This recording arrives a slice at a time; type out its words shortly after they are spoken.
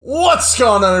What's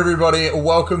going on, everybody?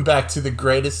 Welcome back to the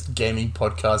greatest gaming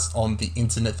podcast on the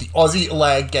internet, the Aussie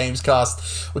Lag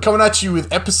Gamescast. We're coming at you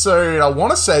with episode, I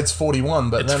want to say it's 41,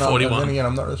 but it's then 41. Then again,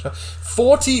 I'm not really sure.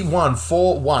 41,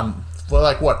 4-1. Well,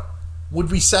 like what? Would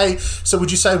we say, so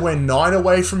would you say we're 9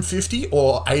 away from 50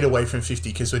 or 8 away from 50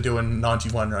 because we're doing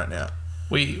 91 right now?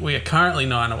 We are currently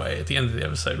 9 away at the end of the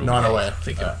episode. 9 away. I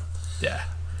think yeah.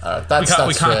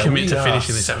 We can't commit to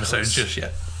finishing this episode just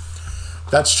yet.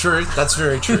 That's true. That's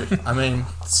very true. I mean,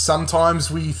 sometimes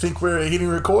we think we're hitting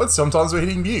record, sometimes we're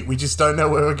hitting mute. We just don't know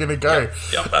where we're going to go.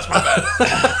 Yep, that's my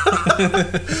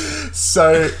bad.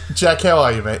 So, Jack, how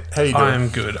are you, mate? How you doing? I'm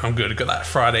good. I got that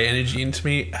Friday energy into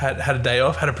me. Had a day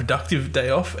off, had a productive day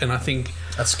off, and I think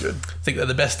that's good. I think they're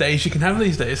the best days you can have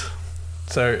these days.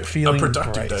 So feeling a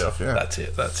productive great. Day off, yeah. That's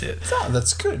it. Oh,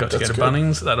 that's good. Got to go to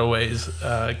Bunnings. That always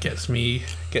gets me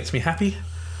happy.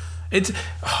 It's.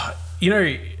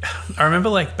 I remember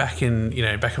like back in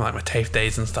like my TAFE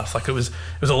days and stuff, like it was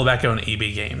all about going to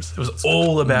EB games. It was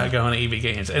all about going to EB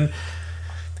games. And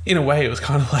in a way it was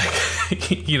kind of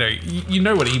like, you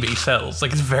know what EB sells.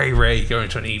 Like it's very rare you go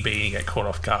into an EB and you get caught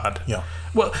off guard. Yeah.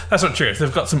 Well, that's not true. If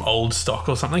they've got some old stock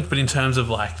or something, but in terms of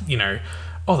like, The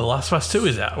Last of Us 2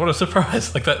 is out. What a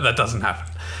surprise. Like that doesn't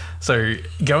happen. So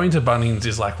going to Bunnings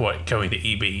is like what going to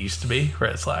EB used to be,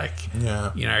 where it's like,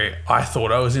 I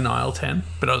thought I was in aisle 10,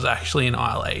 but I was actually in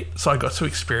aisle 8. So I got to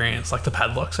experience like the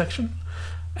padlock section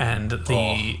and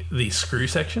the screw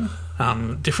section.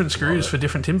 Different screws for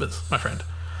different timbers, my friend.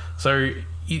 So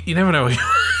you never know.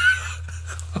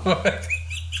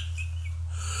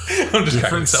 I'm just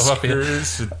cracking myself up here. Different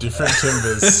screws for different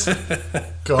timbers.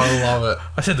 Gotta love it.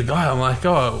 I said to the guy, I'm like,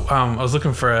 I was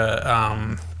looking for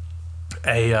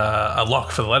a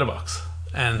lock for the letterbox,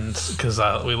 and because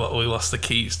we lost the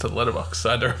keys to the letterbox, so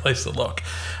I had to replace the lock.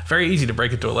 Very easy to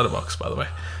break into a letterbox, by the way.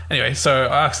 Anyway, so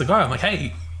I asked the guy, I'm like,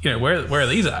 hey, where are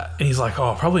these at? And he's like,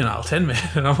 oh, probably in aisle 10, man.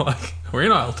 And I'm like, we're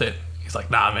in aisle 10. He's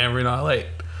like, nah, man, we're in aisle 8.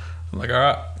 I'm like, all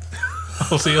right,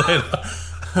 I'll see you later.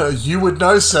 You would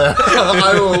know, sir.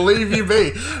 I will leave you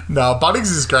be. No,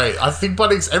 Bunnings is great. I think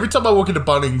Bunnings, every time I walk into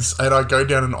Bunnings and I go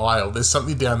down an aisle, there's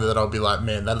something down there that I'll be like,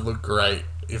 man, that'd look great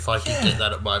if I could get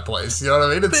that at my place. You know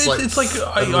what I mean? It's like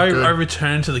I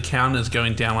returned to the counters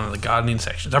going down one of the gardening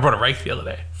sections. I brought a rake the other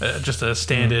day. Just a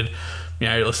standard,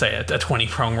 let's say a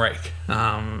 20-prong rake.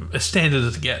 As standard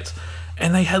as it gets.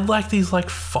 And they had like these like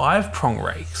 5-prong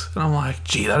rakes. And I'm like,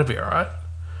 gee, that'd be all right.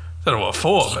 I don't know what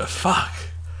for, but fuck.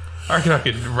 I reckon I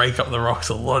could rake up the rocks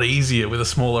a lot easier with a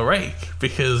smaller rake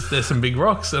because there's some big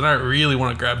rocks and I don't really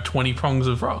want to grab 20 prongs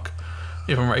of rock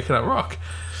if I'm raking up rock.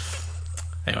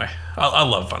 Anyway, I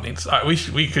love Bunnings.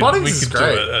 We could do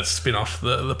a spin-off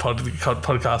the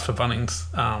podcast for Bunnings.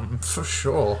 For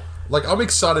sure. Like, I'm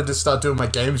excited to start doing my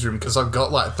games room because I've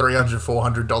got like $300,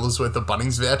 $400 worth of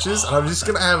Bunnings vouchers and I'm just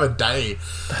going to have a day.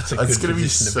 That's a good position be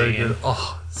so to be good. in.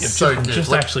 Oh, yeah, so good.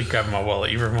 Just actually grabbing my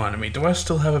wallet. You reminded me. Do I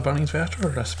still have a Bunnings voucher or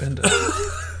did I spend it?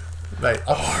 Mate,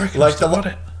 I reckon I still got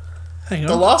it. Hang on.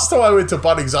 The last time I went to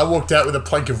Bunnings, I walked out with a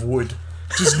plank of wood.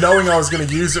 Just knowing I was going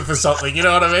to use it for something, you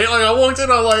know what I mean? Like, I walked in,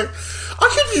 I'm like, I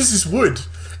could use this wood.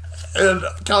 And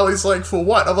Carly's like, for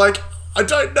what? I'm like, I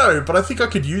don't know, but I think I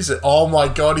could use it. Oh my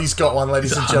God, he's got one,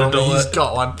 ladies and gentlemen. He's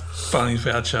got one. Bunnings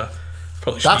voucher.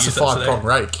 That's a 5-prong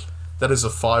rake. That is a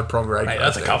 5-prong rake. Mate,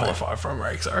 that's a couple of 5-prong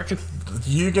rakes, I reckon.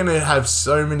 You're going to have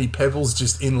so many pebbles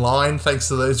just in line thanks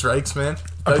to those rakes, man.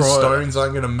 Those stones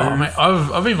aren't going to move. Oh, mate,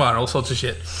 I've been buying all sorts of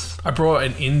shit. I brought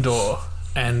an indoor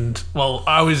and,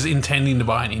 I was intending to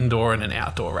buy an indoor and an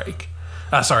outdoor rake.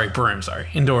 Broom.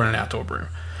 Indoor and an outdoor broom.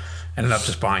 Ended up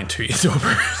just buying 2 indoor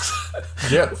brooms.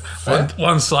 Yeah.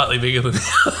 One slightly bigger than the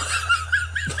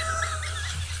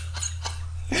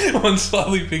other. One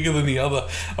slightly bigger than the other.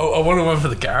 I wanted one for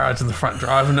the garage and the front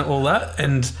drive and all that.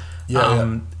 And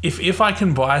if I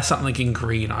can buy something in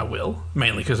green, I will.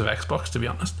 Mainly because of Xbox, to be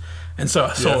honest. And so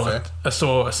I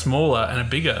saw a smaller and a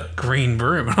bigger green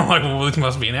broom. And I'm like, well, this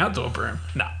must be an outdoor broom.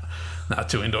 No,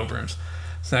 2 indoor brooms.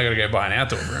 So now I got to go buy an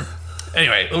outdoor broom.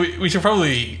 Anyway, we should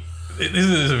probably... This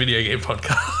is a video game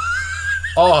podcast.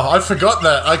 Oh, I forgot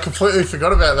that. I completely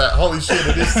forgot about that. Holy shit,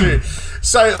 it is too.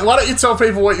 So, why don't you tell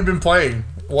people what you've been playing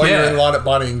while you're in line at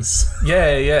Bunnings?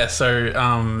 Yeah. So,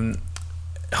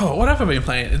 what have I been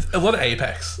playing? It's a lot of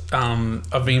Apex.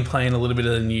 I've been playing a little bit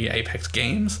of the new Apex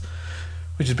games,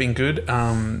 which has been good.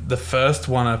 The first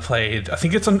one I played, I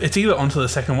think it's either onto the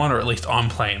second one or at least I'm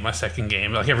playing my second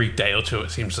game. Like every day or two,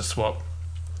 it seems to swap.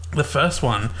 The first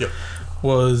one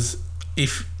was...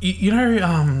 If you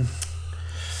know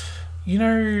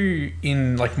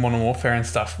in like Modern Warfare and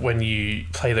stuff when you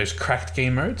play those cracked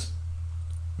game modes,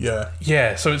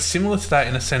 yeah, so it's similar to that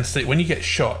in a sense that when you get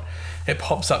shot, it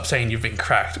pops up saying you've been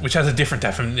cracked, which has a different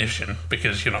definition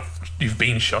because you've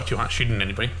been shot, you aren't shooting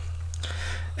anybody.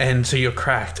 And so you're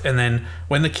cracked. And then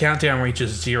when the countdown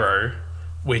reaches 0,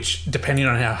 which, depending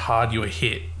on how hard you were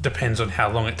hit, depends on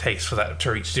how long it takes for that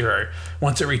to reach 0.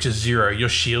 Once it reaches 0, your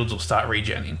shields will start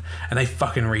regenning. And they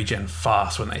fucking regen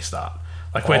fast when they start.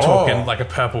 Like, we're talking like a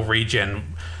purple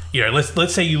regen.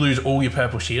 Let's say you lose all your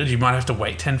purple shields. You might have to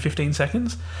wait 10, 15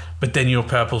 seconds. But then your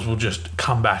purples will just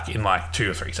come back in like 2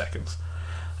 or 3 seconds.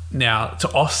 Now, to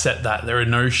offset that, there are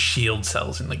no shield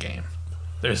cells in the game.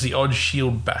 There's the odd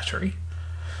shield battery.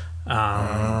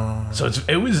 So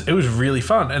it was really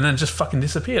fun, and then just fucking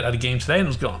disappeared. I had a game today and it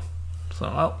was gone. So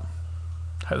hope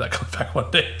that comes back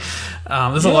one day.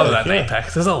 There's a lot of that in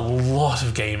Apex. There's a lot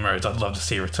of game modes I'd love to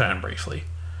see return briefly.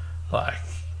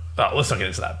 Let's not get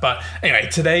into that. But anyway,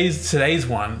 today's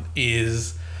one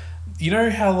is,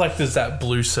 how like there's that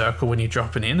blue circle when you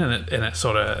drop it in, and it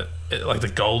sort of like the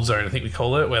gold zone, I think we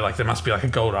call it, where like there must be like a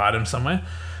gold item somewhere.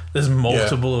 There's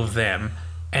multiple of them,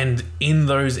 and in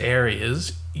those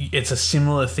areas, it's a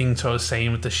similar thing to what I was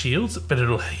saying with the shields, but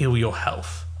it'll heal your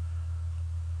health.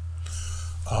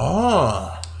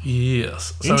 Oh.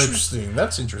 Yes. So interesting.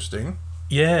 That's interesting.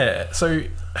 Yeah. So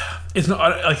it's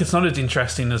not as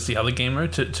interesting as the other game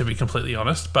mode, to be completely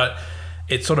honest, but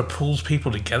it sort of pulls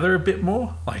people together a bit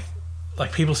more.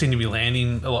 Like people seem to be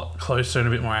landing a lot closer and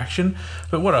a bit more action.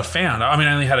 But what I found,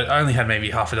 I only had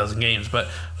maybe half a dozen games, but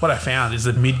what I found is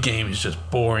the mid game is just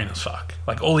boring as fuck.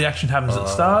 Like all the action happens at the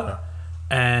start.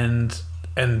 And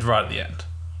right at the end,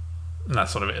 and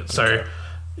that's sort of it. So,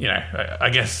 I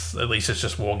guess at least it's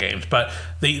just war games. But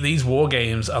these war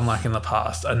games, unlike in the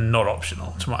past, are not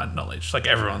optional to my knowledge. Like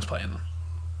everyone's playing them.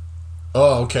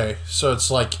 Oh, okay. So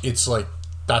it's like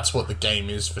that's what the game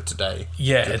is for today.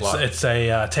 Yeah, it's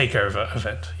a takeover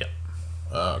event. Yep.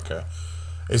 Oh, okay.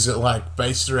 Is it like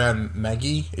based around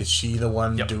Maggie? Is she the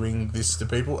one doing this to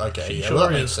people? Okay,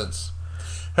 that makes sense.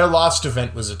 Her last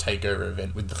event was a takeover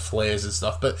event with the flares and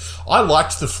stuff, but I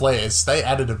liked the flares. They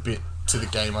added a bit to the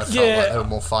game. I felt like they were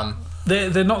more fun.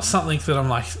 They're not something that I'm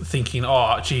like thinking,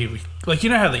 how the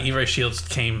Evo shields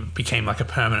became like a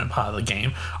permanent part of the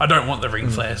game. I don't want the ring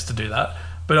flares to do that,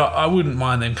 but I wouldn't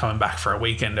mind them coming back for a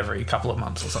weekend every couple of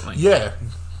months or something. Yeah,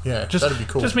 that'd be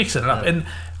cool. Just mixing it up. And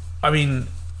I mean,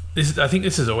 I think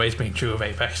this has always been true of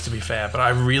Apex, to be fair, but I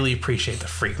really appreciate the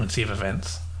frequency of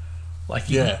events. Like,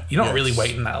 you're not really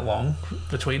waiting that long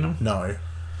between them. No.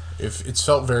 It's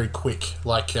felt very quick.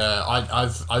 Like,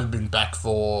 I've been back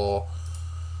for...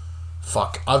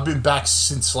 I've been back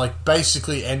since, like,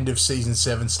 basically end of Season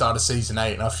 7, start of Season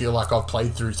 8, and I feel like I've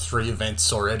played through 3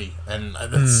 events already. And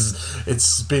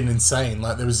it's been insane.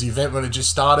 Like, there was the event when it just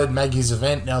started, Maggie's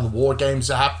event, now the war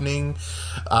games are happening.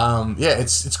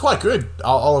 It's quite good.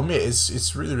 I'll admit,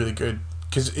 it's really, really good.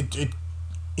 Because it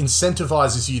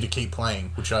incentivizes you to keep playing,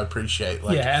 which I appreciate.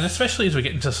 And especially as we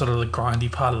get into sort of the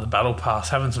grindy part of the battle pass,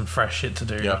 having some fresh shit to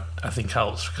do, I think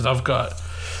helps, because I think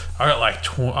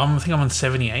I'm on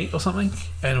 78 or something,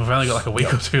 and we've only got like a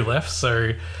week or 2 left,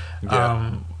 so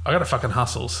I gotta fucking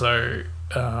hustle. So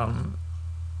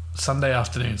Sunday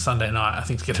afternoon, Sunday night, I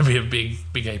think it's gonna be a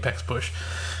big Apex push.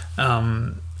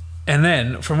 And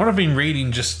then, from what I've been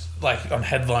reading, just like on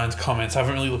headlines, comments, I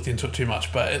haven't really looked into it too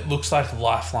much, but it looks like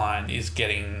Lifeline is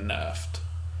getting nerfed.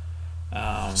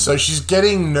 So she's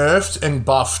getting nerfed and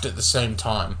buffed at the same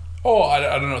time. Oh, I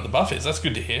don't know what the buff is. That's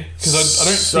good to hear.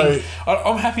 Because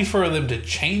I'm happy for them to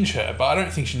change her, but I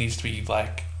don't think she needs to be,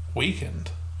 like,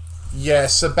 weakened. Yeah,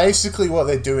 so basically what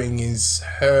they're doing is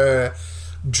her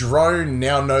drone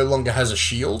now no longer has a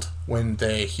shield when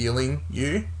they're healing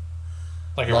you.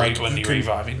 When you're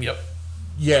reviving, yep.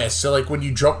 Yeah, so like when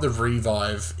you drop the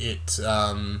revive, it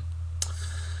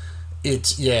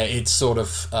sort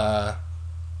of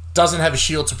doesn't have a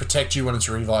shield to protect you when it's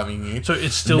reviving you. So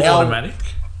it's still automatic?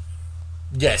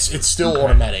 Yes, it's still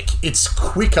automatic. It's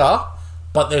quicker,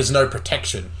 but there's no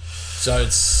protection. So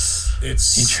it's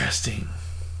interesting.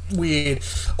 Weird.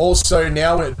 Also,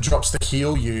 now when it drops to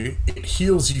heal you, it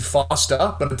heals you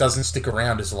faster, but it doesn't stick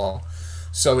around as long.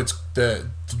 So it's the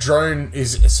drone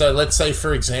is... So let's say,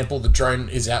 for example, the drone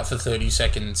is out for 30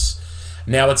 seconds.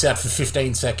 Now it's out for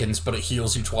 15 seconds, but it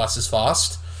heals you twice as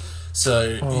fast. So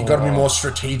you got to be more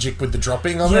strategic with the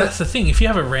dropping of it. Yeah, that's the thing. If you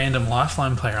have a random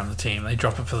Lifeline player on the team, they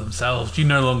drop it for themselves. You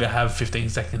no longer have 15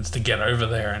 seconds to get over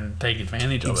there and take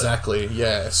advantage of it. Exactly,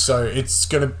 yeah. So it's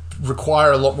going to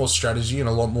require a lot more strategy and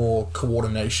a lot more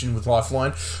coordination with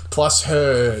Lifeline. Plus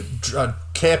her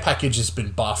care package has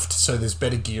been buffed, so there's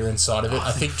better gear inside of it.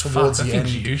 I think towards the end...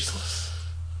 useless.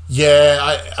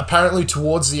 Yeah, apparently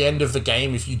towards the end of the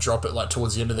game, if you drop it like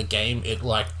towards the end of the game, it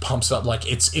like pumps up, like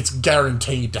it's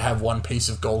guaranteed to have one piece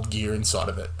of gold gear inside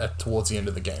of it towards the end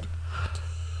of the game.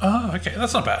 Oh, okay,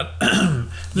 that's not bad.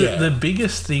 Yeah. The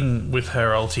biggest thing with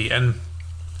her ulti, and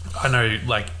I know,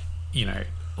 like, you know,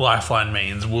 Lifeline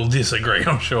means will disagree,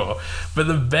 I'm sure, but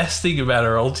the best thing about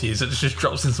her ulti is it just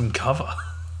drops in some cover.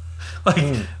 Like,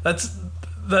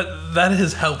 that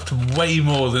has helped way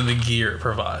more than the gear it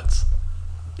provides,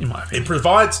 in my opinion. It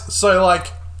provides, so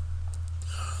like,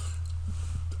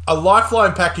 a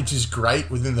Lifeline package is great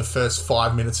within the first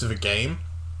 5 minutes of a game,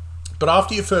 but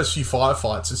after your first few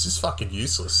firefights, it's just fucking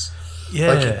useless. Yeah.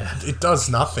 Like, it does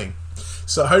nothing.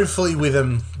 So hopefully with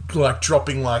them, like,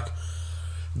 dropping, like,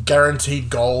 guaranteed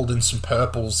gold and some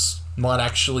purples might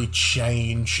actually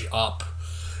change up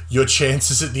your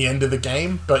chances at the end of the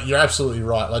game. But you're absolutely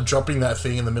right. Like, dropping that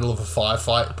thing in the middle of a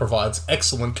firefight provides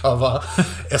excellent cover,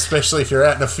 especially if you're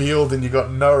out in a field and you've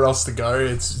got nowhere else to go.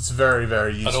 It's very,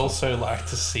 very useful. I'd also like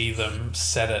to see them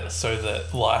set it so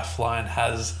that Lifeline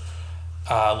has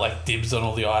like dibs on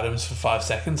all the items for 5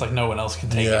 seconds. Like, no one else can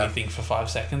take anything for 5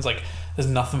 seconds. Like, there's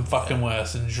nothing fucking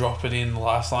worse than drop it in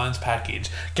Lifeline's package,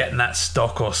 getting that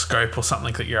stock or scope or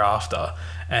something that you're after,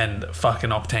 and fucking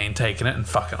Octane taking it and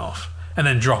fucking off, and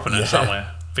then dropping it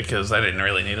somewhere because they didn't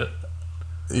really need it.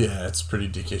 Yeah, it's pretty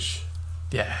dickish.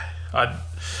 Yeah, I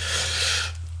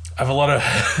have a lot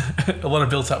of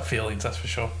built up feelings. That's for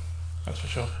sure. That's for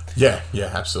sure. Yeah,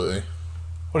 absolutely.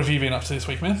 What have you been up to this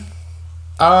week, man?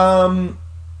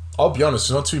 I'll be honest,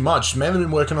 not too much. Mainly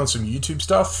been working on some YouTube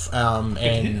stuff,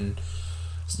 and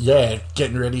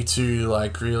getting ready to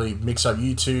like really mix up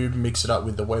YouTube, mix it up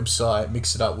with the website,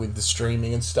 mix it up with the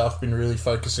streaming and stuff. Been really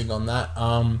focusing on that.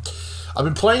 I've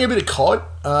been playing a bit of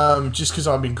COD, just because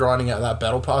I've been grinding out that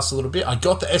battle pass a little bit. I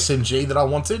got the SMG that I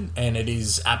wanted, and it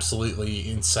is absolutely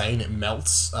insane. It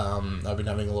melts. I've been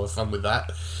having a lot of fun with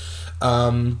that.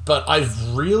 But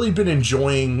I've really been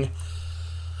enjoying...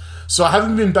 So I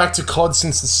haven't been back to COD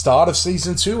since the start of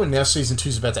Season 2, and now Season 2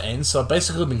 is about to end, so I've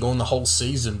basically been gone the whole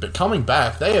season. But coming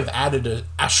back, they have added an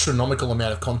astronomical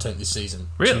amount of content this season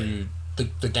to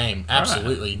the game.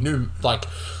 Absolutely. Right. New, like,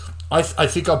 I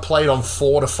think I played on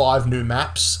 4 to 5 new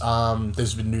maps.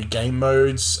 There's been new game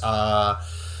modes.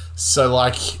 So,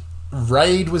 like,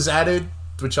 Raid was added,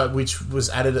 which was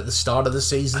added at the start of the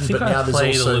season. I think I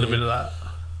played a little bit of that.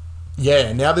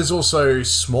 Yeah, now there's also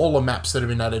smaller maps that have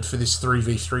been added for this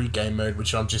 3v3 game mode,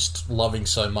 which I'm just loving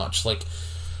so much. Like,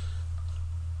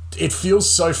 it feels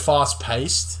so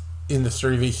fast-paced in the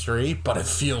 3v3, but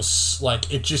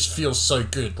it just feels so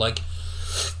good. Like,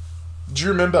 do you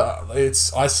remember,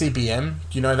 it's ICBM?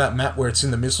 Do you know that map where it's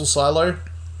in the missile silo?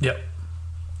 Yep.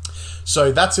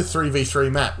 So that's a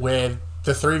 3v3 map where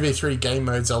the 3v3 game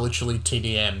modes are literally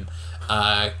TDM,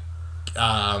 I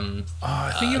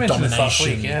think you mentioned this last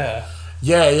week,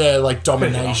 Yeah, like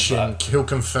domination, kill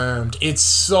confirmed. It's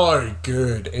so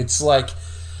good. It's like,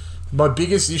 my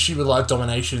biggest issue with like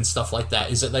domination and stuff like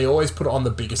that is that they always put it on the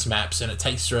biggest maps and it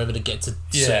takes forever to get to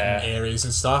certain areas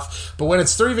and stuff. But when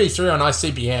it's 3v3 on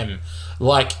ICBM,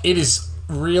 like, it is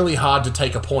really hard to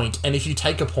take a point, and if you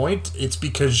take a point, it's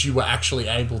because you were actually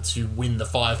able to win the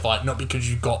firefight, not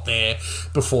because you got there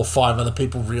before 5 other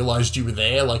people realised you were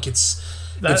there. Like, it's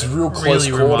real close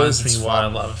really quarters. Reminds me why I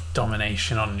love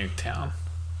domination on Nuketown.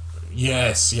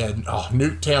 Yes, yeah. Oh,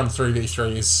 Nuketown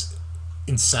 3v3 is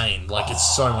insane. Like,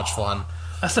 it's so much fun.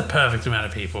 That's the perfect amount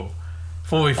of people.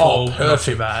 4v4, not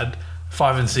too bad.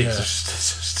 5 and 6 is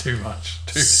just too much.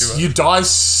 Too much. You die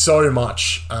so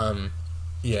much. On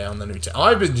the Nuketown.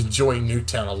 I've been enjoying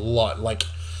Nuketown a lot. Like,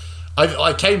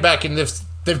 I came back and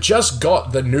they've just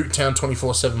got the Nuketown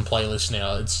 24/7 playlist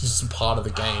now. It's just a part of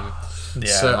the game.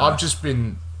 Yeah. So I've just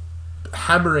been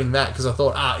hammering that because I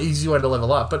thought, easy way to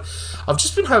level up. But I've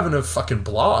just been having a fucking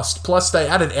blast. Plus, they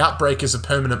added Outbreak as a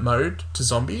permanent mode to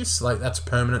zombies. Like, that's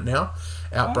permanent now.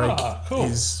 Outbreak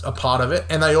is a part of it.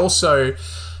 And they also,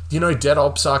 Dead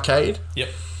Ops Arcade? Yep.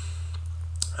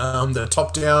 The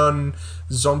top-down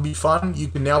zombie fun, you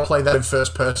can now play that in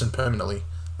first person permanently.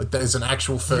 Like, there's an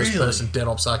actual first person Dead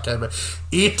Ops Arcade.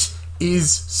 It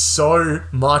is so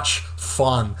much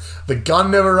fun. The gun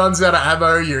never runs out of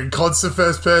ammo. You're in constant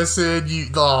first person.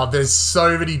 There's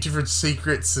so many different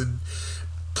secrets, and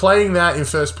playing that in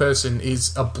first person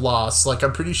is a blast. Like,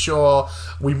 I'm pretty sure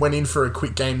we went in for a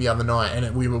quick game the other night,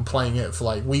 and we were playing it for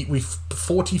like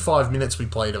 45 minutes. We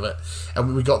played of it,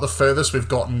 and we got the furthest we've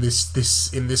gotten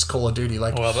this in this Call of Duty.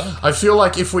 Like, well done. I feel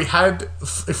like if we had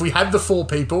the 4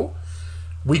 people,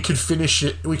 we could finish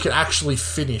it. We could actually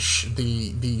finish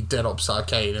the Dead Ops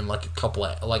Arcade in like a couple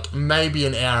of, like maybe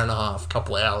an hour and a half,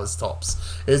 couple of hours tops.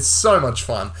 It's so much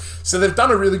fun. So they've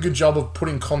done a really good job of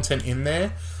putting content in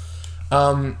there.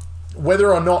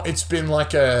 Whether or not it's been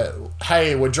like a,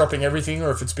 hey, we're dropping everything, or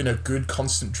if it's been a good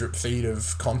constant drip feed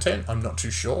of content, I'm not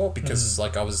too sure, because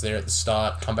like I was there at the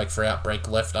start, come back for Outbreak,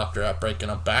 left after Outbreak,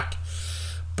 and I'm back.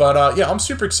 But yeah, I'm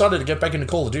super excited to get back into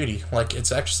Call of Duty. Like,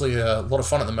 it's actually a lot of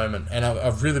fun at the moment, and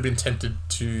I've really been tempted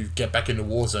to get back into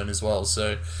Warzone as well.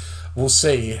 So we'll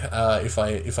see if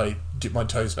I dip my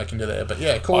toes back into there. But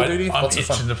yeah, Call of Duty, I'm lots of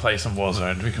fun. itching to play some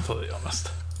Warzone, to be completely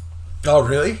honest. Oh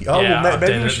really? Oh, Yeah, well, I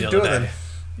maybe did we it should the do it other then. day.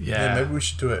 Yeah, maybe we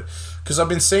should do it. Because I've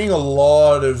been seeing a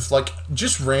lot of, like,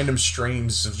 just random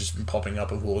streams have just been popping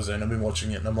up of Warzone. I've been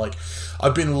watching it, and I'm like,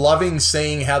 I've been loving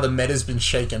seeing how the meta's been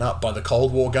shaken up by the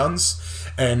Cold War guns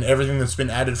and everything that's been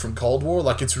added from Cold War.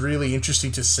 Like, it's really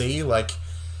interesting to see, like,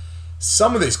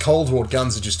 some of these Cold War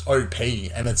guns are just OP,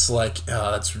 and it's like,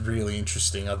 oh, that's really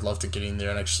interesting. I'd love to get in there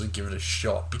and actually give it a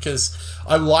shot, because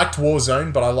I liked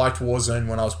Warzone, but I liked Warzone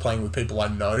when I was playing with people I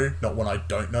know, not when I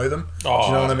don't know them. Do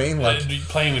you know what I mean? Like,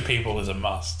 playing with people is a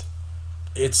must.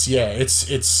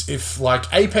 it's if like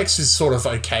Apex is sort of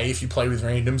okay if you play with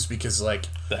randoms, because like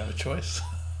They have a choice.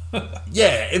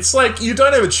 yeah, it's like you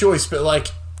don't have a choice, but like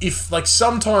if like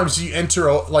sometimes you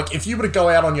enter like if you were to go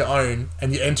out on your own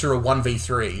and you enter a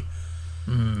 1v3,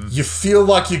 you feel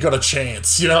like you got a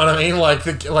chance. You know what I mean? Like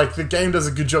the game does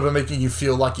a good job of making you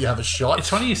feel like you have a shot. It's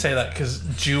funny you say that, because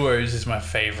duos is my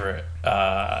favorite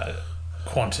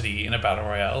quantity in a battle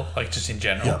royale, like just in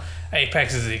general. Yeah.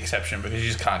 Apex is the exception, because you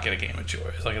just can't get a game of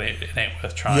duos. Like, it ain't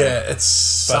worth trying. Yeah, it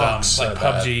sucks. But like so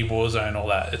bad. PUBG, Warzone, all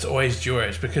that, it's always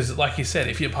duos, because like you said,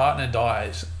 if your partner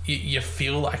dies, you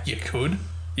feel like you could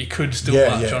still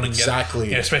march on and exactly. get it.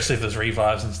 You know, especially if there's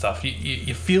revives and stuff.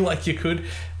 You feel like you could.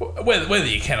 Whether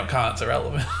you can or can't is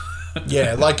irrelevant.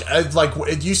 Yeah, like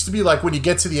it used to be like when you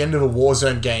get to the end of a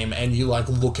Warzone game and you like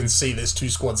look and see there's 2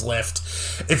 squads left.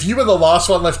 If you were the last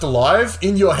one left alive,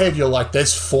 in your head you're like,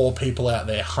 there's 4 people out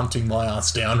there hunting my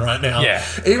ass down right now. Yeah.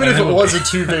 Even if it was a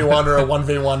 2v1 or a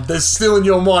 1v1, there's still in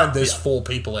your mind there's 4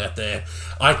 people out there.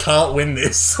 I can't win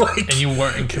this. Like, And you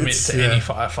won't commit to any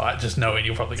firefight, just knowing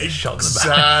you'll probably get shot in the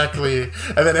back. exactly.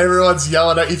 And then everyone's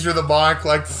yelling at you through the mic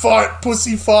like, fight,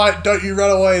 pussy, fight, don't you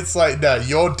run away. It's like, no,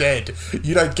 you're dead.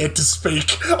 You don't get to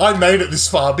speak. I made it this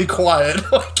far, be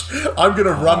quiet. Like, I'm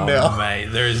gonna run now. Mate,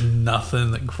 there is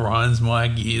nothing that grinds my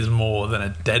gears more than a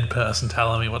dead person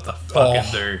telling me what the fuck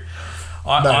to do.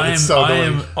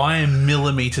 I am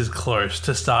millimeters close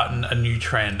to starting a new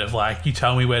trend of like, you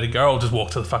tell me where to go, I'll just walk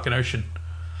to the fucking ocean.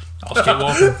 I'll just keep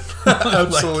walking.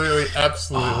 Absolutely.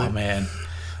 Oh man,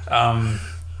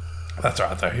 that's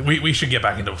right though. We should get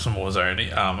back into some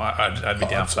Warzone. I'd be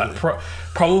down absolutely. for that.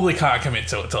 Probably can't commit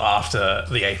to it till after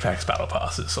the Apex Battle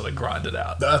Pass is sort of grinded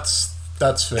out. That's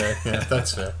fair. Yeah,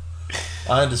 that's fair.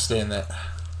 I understand that.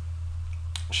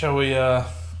 Shall we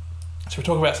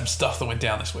talk about some stuff that went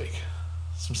down this week?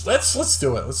 Let's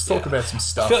do it. Let's talk about some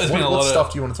stuff. What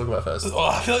stuff do you want to talk about first? I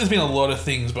feel like there's been a lot of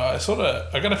things, but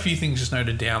I got a few things just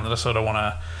noted down that I sort of want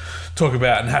to talk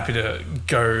about, and happy to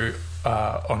go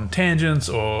on tangents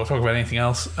or talk about anything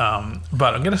else.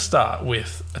 But I'm going to start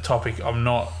with a topic I'm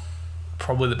not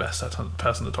probably the best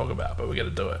person to talk about, but we're going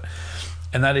to do it.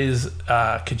 And that is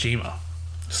Kojima.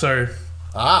 So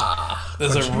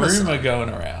there's a rumor going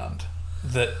around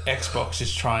that Xbox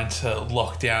is trying to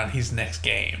lock down his next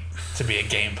game to be a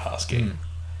Game Pass game.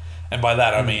 And by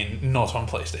that I mean not on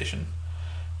PlayStation.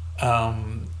 I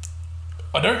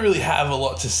don't really have a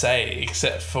lot to say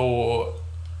except for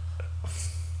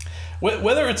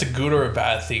whether it's a good or a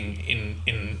bad thing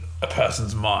in a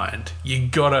person's mind. You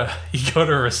gotta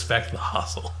respect the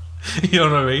hustle. You know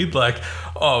what I mean? Like,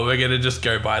 oh, we're gonna just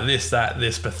go buy this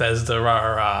Bethesda,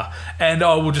 and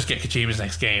we'll just get Kojima's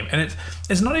next game. And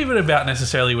it's not even about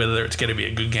necessarily whether it's gonna be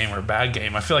a good game or a bad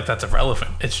game. I feel like that's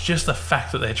irrelevant. It's just the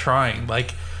fact that they're trying.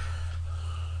 Like,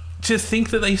 to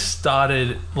think that they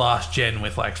started last gen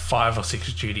with like 5 or 6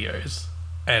 studios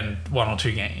and 1 or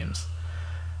 2 games.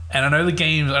 And I know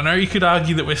you could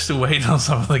argue that we're still waiting on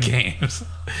some of the games,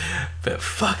 but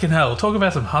fucking hell, talk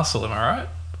about some hustle, am I right?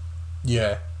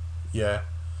 Yeah.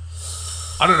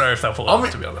 I don't know if they'll pull it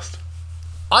off, to be honest.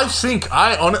 I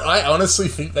honestly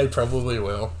think they probably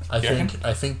will. I You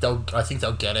think they'll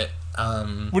get it.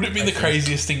 Would it be the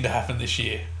craziest thing to happen this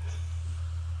year?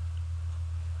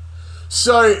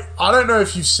 So I don't know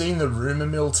if you've seen the rumor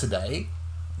mill today,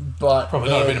 but Probably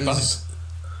not a bit of there money.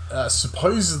 is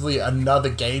supposedly another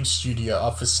game studio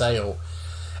up for sale,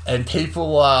 and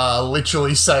people are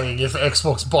literally saying if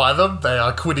Xbox buy them, they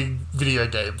are quitting video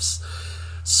games.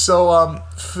 So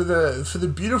for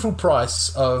the beautiful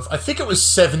price of, I think it was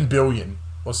 $7 billion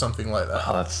or something like that.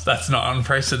 Oh, that's not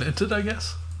unprecedented, I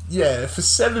guess. Yeah, for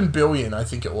 $7 billion, I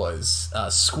think it was.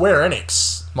 Square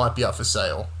Enix might be up for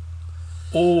sale.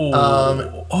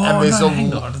 Oh, and there's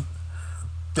hang on.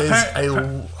 There's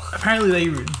apparently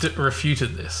they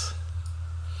refuted this.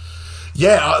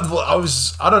 Yeah,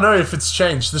 I don't know if it's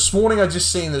changed. This morning I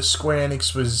just seen that Square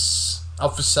Enix was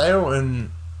up for sale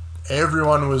and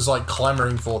everyone was like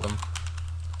clamoring for them.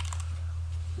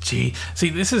 Gee, see,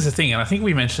 this is the thing, and I think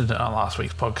we mentioned it on last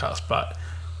week's podcast, but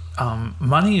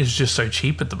money is just so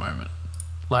cheap at the moment.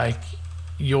 Like,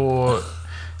 you're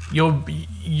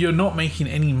not making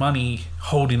any money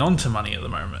holding on to money at the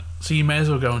moment, so you may as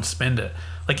well go and spend it.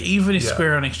 Like, even if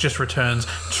Square Enix just returns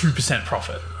 2%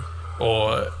 profit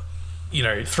or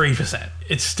 3%,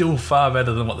 it's still far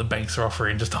better than what the banks are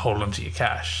offering just to hold on to your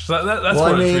cash. So that's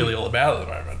it's really all about at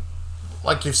the moment.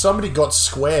 Like, if somebody got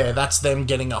Square, that's them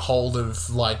getting a hold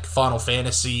of, like, Final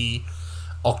Fantasy,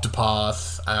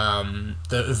 Octopath,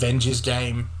 the Avengers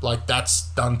game. Like, that's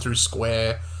done through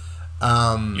Square.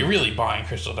 You're really buying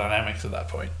Crystal Dynamics at that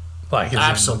point. Like,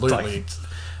 absolutely.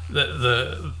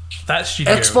 That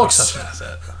studio Xbox, is such an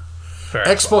asset.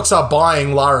 Xbox are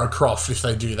buying Lara Croft if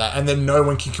they do that, and then no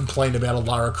one can complain about a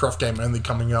Lara Croft game only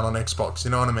coming out on Xbox.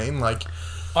 You know what I mean? Like,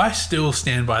 I still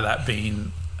stand by that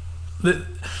being...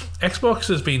 Xbox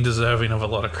has been deserving of a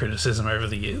lot of criticism over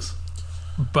the years,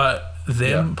 but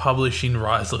them publishing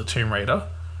Rise of the Tomb Raider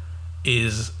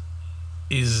is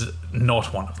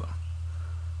not one of them.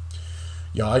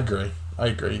 Yeah, I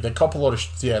agree. They cop a lot of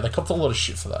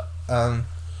shit for that. That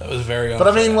was very unfair. But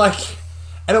I mean, like,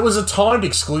 and it was a timed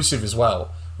exclusive as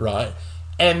well, right?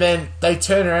 And then they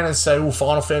turn around and say, well,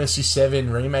 Final Fantasy VII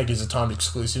Remake is a timed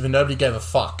exclusive, and nobody gave a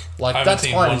fuck. Like, that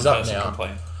time is up now.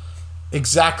 Complain.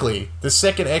 Exactly. The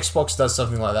second Xbox does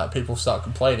something like that, people start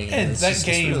complaining. And that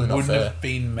game really wouldn't have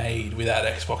been made without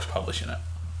Xbox publishing it.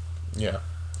 Yeah.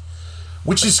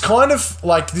 Which is kind of,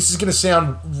 like, this is going to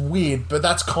sound weird, but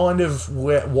that's kind of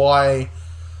why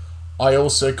I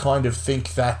also kind of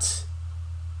think that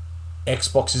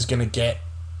Xbox is going to get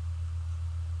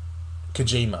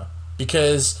Kojima.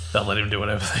 Because... they'll let him do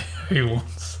whatever he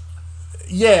wants.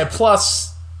 Yeah,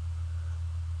 plus,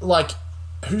 like...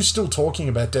 who's still talking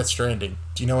about Death Stranding?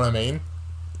 Do you know what I mean?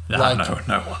 No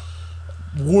one.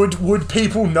 Would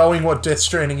people knowing what Death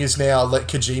Stranding is now let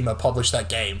Kojima publish that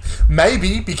game?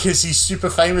 Maybe, because he's super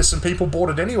famous and people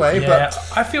bought it anyway. Yeah,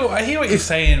 but I hear what you're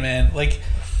saying, man. Like,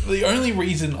 the only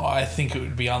reason I think it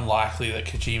would be unlikely that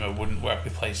Kojima wouldn't work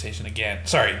with PlayStation again...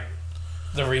 Sorry.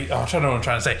 I'm trying to know what I'm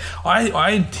trying to say.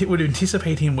 I would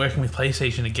anticipate him working with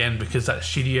PlayStation again because that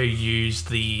studio used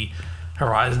the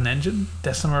Horizon engine,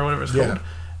 Decima or whatever it's called.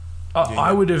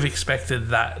 I would have expected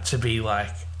that to be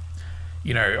like,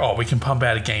 we can pump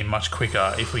out a game much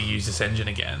quicker if we use this engine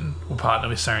again. We'll partner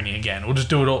with Sony again. We'll just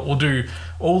do it all. We'll do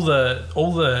all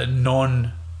the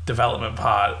non-development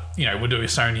part. We'll do it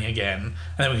with Sony again, and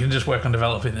then we can just work on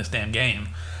developing this damn game.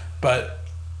 But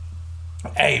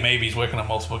A, maybe he's working on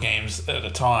multiple games at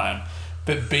a time.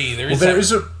 But B, I think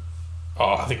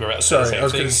we're about to say the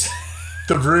same thing.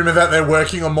 The rumour that they're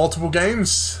working on multiple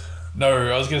games? No,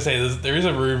 I was going to say there is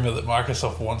a rumour that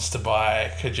Microsoft wants to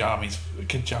buy Kojima?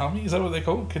 Is that what they're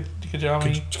called?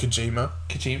 Kojima?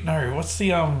 No,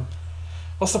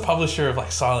 what's the publisher of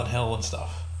like Silent Hill and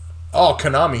stuff? Oh,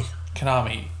 Konami.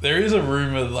 There is a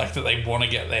rumour like that they want to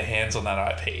get their hands on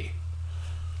that IP.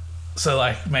 So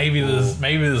like maybe there's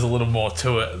a little more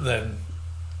to it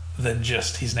than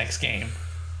just his next game.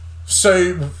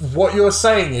 So what you're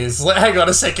saying is, hang on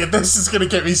a second, this is going to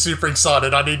get me super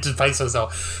excited. I need to pace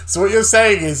myself. So what you're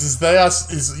saying is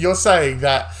you're saying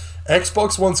that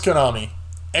Xbox wants Konami.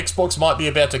 Xbox might be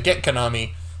about to get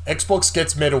Konami. Xbox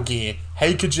gets Metal Gear.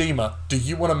 Hey Kojima, do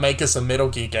you want to make us a Metal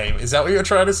Gear game? Is that what you're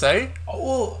trying to say?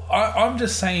 Well, I'm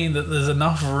just saying that there's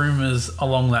enough rumours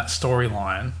along that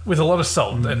storyline with a lot of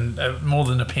salt and more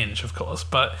than a pinch, of course,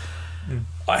 but.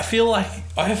 I feel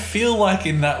like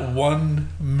in that one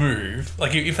move,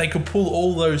 like if they could pull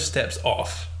all those steps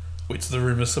off, which the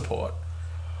rumours support,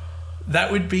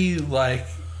 that would be like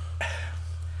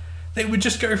they would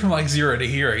just go from like 0 to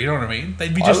hero. You know what I mean?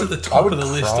 They'd be just at the top of the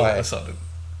list all of a sudden.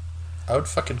 I would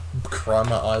fucking cry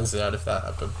my eyes out if that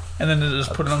happened. And then they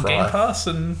just put it on Game Pass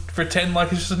and pretend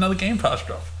like it's just another Game Pass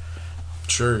drop.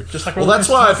 True. Well, that's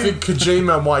why I think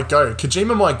Kojima might go.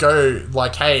 Kojima might go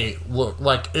like, hey, look,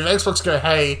 like if Xbox go,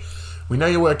 hey, we know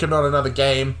you're working on another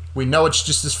game. We know it's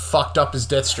just as fucked up as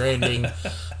Death Stranding.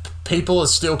 People are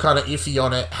still kind of iffy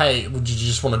on it. Hey, would you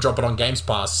just want to drop it on Games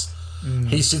Pass?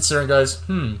 He sits there and goes,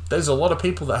 there's a lot of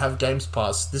people that have Games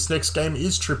Pass. This next game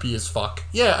is trippy as fuck.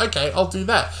 Yeah, okay, I'll do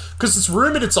that. Because it's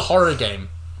rumoured it's a horror game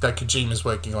that Kojima's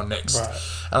working on next.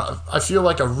 Right. I feel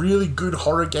like a really good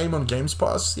horror game on Games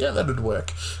Pass, yeah, that'd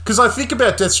work. Because I think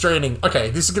about Death Stranding, okay,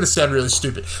 this is going to sound really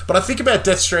stupid, but I think about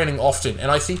Death Stranding often,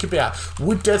 and I think about,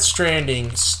 would Death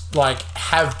Stranding, like,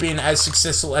 have been as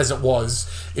successful as it was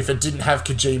if it didn't have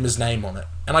Kojima's name on it?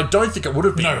 And I don't think it would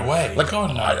have been. No way. Like,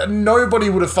 God, no. Nobody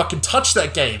would have fucking touched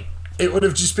that game. It would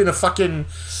have just been a fucking...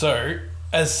 So,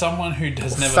 as someone who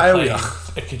has never failure.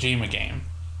 played a Kojima game,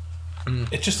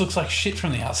 it just looks like shit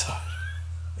from the outside.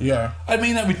 Yeah. I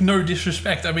mean that with no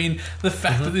disrespect. I mean, the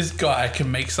fact that this guy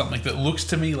can make something that looks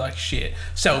to me like shit,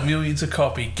 sell millions of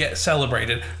copies, get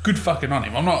celebrated, good fucking on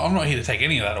him. I'm not here to take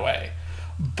any of that away.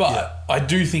 But I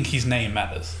do think his name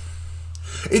matters.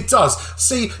 It does.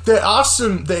 See, there are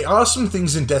some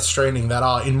things in Death Stranding that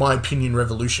are, in my opinion,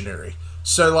 revolutionary.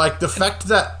 So, like, the fact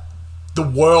that the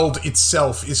world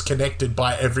itself is connected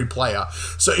by every player.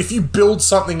 So if you build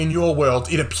something in your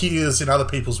world, it appears in other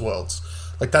people's worlds.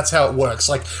 Like, that's how it works.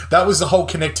 Like, that was the whole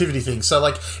connectivity thing. So,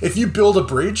 like, if you build a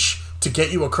bridge to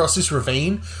get you across this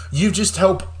ravine, you've just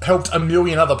helped a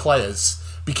million other players,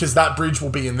 because that bridge will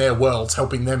be in their worlds,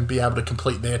 helping them be able to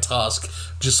complete their task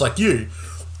just like you.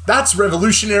 That's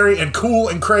revolutionary and cool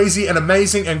and crazy and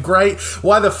amazing and great.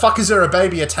 Why the fuck is there a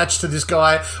baby attached to this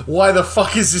guy? Why the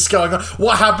fuck is this going on?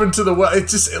 What happened to the world?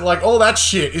 It's just, like, all that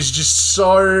shit is just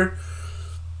so...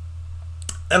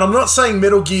 And I'm not saying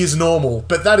Metal Gear is normal,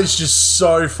 but that is just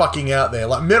so fucking out there.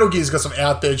 Like, Metal Gear's got some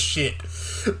out there shit.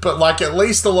 But, like, at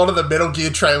least a lot of the Metal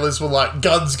Gear trailers were, like,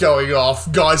 guns going off,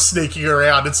 guys sneaking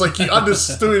around. It's like you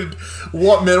understood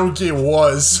what Metal Gear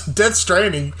was. Death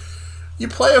Stranding... You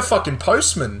play a fucking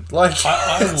postman. Like,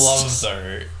 I love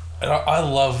though. I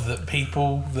love that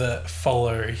people that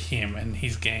follow him and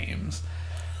his games.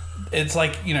 It's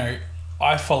like, you know,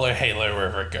 I follow Halo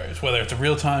wherever it goes, whether it's a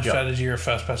real-time strategy or a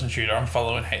first-person shooter. I'm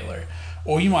following Halo.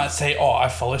 Or you might say, oh, I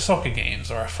follow soccer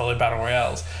games or I follow battle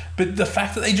royales. But the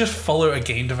fact that they just follow a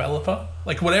game developer,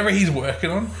 like whatever he's working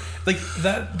on, like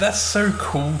that's so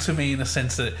cool to me in a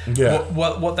sense that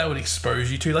what that would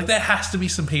expose you to. Like, there has to be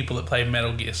some people that play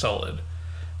Metal Gear Solid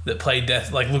that played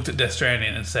looked at Death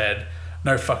Stranding and said,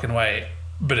 no fucking way,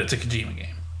 but it's a Kojima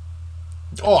game.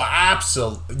 Oh,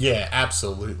 absolutely. Yeah,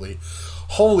 absolutely.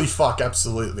 Holy fuck,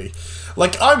 absolutely.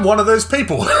 Like, I'm one of those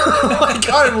people. Like,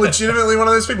 I'm legitimately one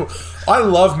of those people. I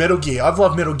love Metal Gear. I've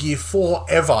loved Metal Gear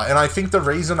forever. And I think the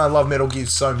reason I love Metal Gear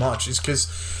so much is because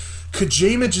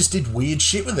Kojima just did weird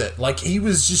shit with it. Like, he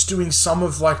was just doing some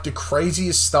of, like, the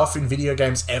craziest stuff in video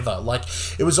games ever. Like,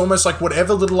 it was almost like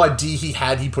whatever little idea he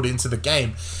had, he put into the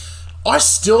game. I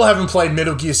still haven't played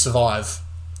Metal Gear Survive,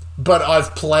 but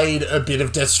I've played a bit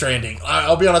of Death Stranding.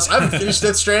 I'll be honest, I haven't finished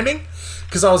Death Stranding,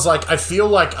 because I was like, I feel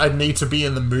like I need to be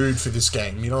in the mood for this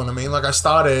game. You know what I mean? Like, I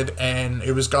started, and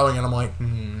it was going, and I'm like,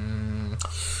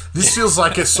 this feels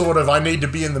like it's sort of, I need to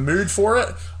be in the mood for it.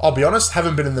 I'll be honest,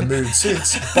 haven't been in the mood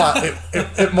since, but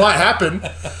it might happen.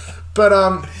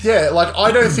 But, yeah, like,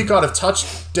 I don't think I'd have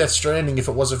touched Death Stranding if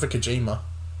it wasn't for Kojima.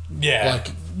 Yeah. Like,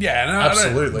 yeah, no,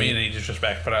 absolutely. I don't mean any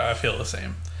disrespect, but I feel the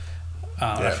same.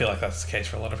 I feel like that's the case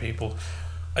for a lot of people.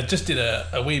 I just did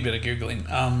a wee bit of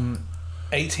Googling.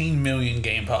 18 million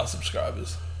Game Pass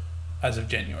subscribers as of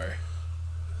January.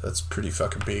 That's pretty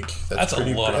fucking big. That's a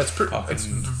lot of fucking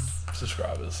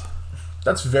subscribers.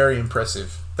 That's very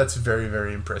impressive. That's very,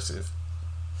 very impressive.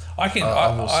 I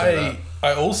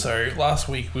also, last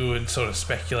week we were sort of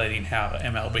speculating how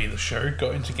MLB The Show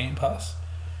got into Game Pass,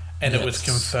 and it was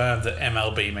confirmed that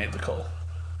MLB made the call.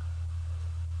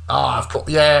 Ah, of course.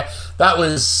 Yeah, that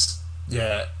was...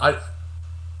 Yeah,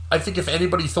 I think if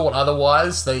anybody thought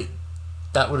otherwise,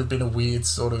 that would have been a weird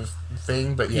sort of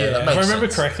thing, but yeah, that makes sense. If I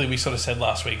remember correctly, we sort of said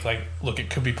last week, like, look, it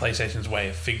could be PlayStation's way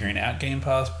of figuring out Game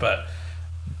Pass, but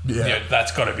you know,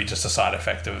 that's got to be just a side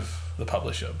effect of the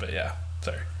publisher. But yeah,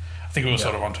 so I think we were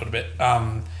sort of onto it a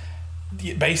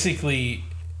bit. Basically,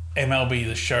 MLB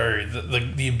The Show,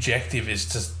 the objective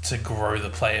is to grow the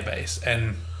player base,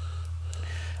 and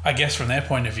I guess from their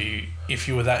point of view, if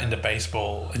you were that into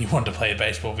baseball and you wanted to play a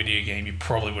baseball video game, you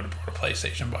probably would have bought a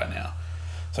PlayStation by now.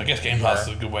 So I guess Game Pass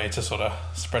is a good way to sort of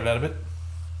spread it out a bit.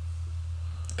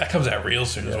 That comes out real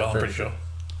soon as well, I'm pretty sure.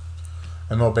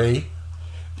 MLB?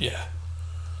 Yeah.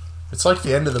 It's like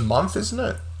the end of the month, isn't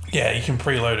it? Yeah, you can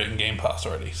preload it in Game Pass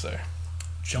already, so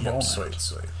jump on sweet, it.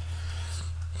 Sweet.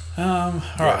 Alright.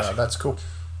 No, that's cool.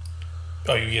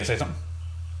 Oh, you gonna say something?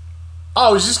 Oh,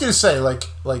 I was just gonna say, like,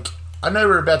 I know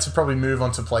we're about to probably move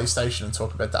on to PlayStation and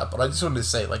talk about that, but I just wanted to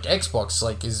say, like, Xbox,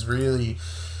 like, is really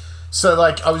So,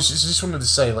 like, I was just wanted to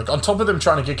say, like, on top of them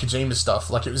trying to get Kojima stuff,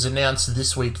 like, it was announced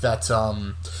this week that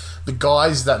the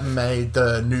guys that made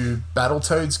the new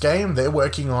Battletoads game, they're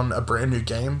working on a brand new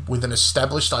game with an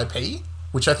established IP,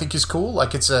 which I think is cool.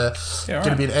 Like, it's going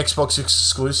to be an Xbox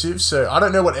exclusive. So, I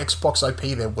don't know what Xbox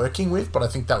IP they're working with, but I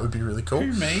think that would be really cool.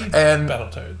 Who made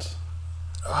Battletoads?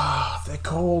 They're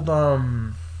called...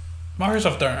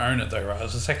 Microsoft don't own it, though, right?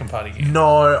 It's a second-party game.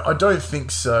 No, I don't think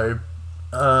so.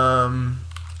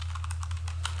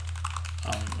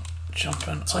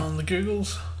 Jumping on the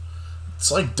Googles.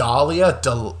 It's like Dahlia,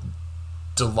 Dahlia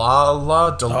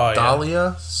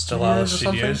Studios or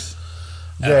something.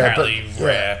 Apparently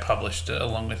Rare published it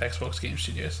along with Xbox Game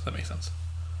Studios. That makes sense.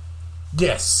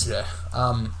 Yes,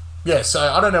 yeah.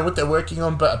 So I don't know what they're working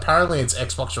on, but apparently it's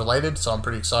Xbox related, so I'm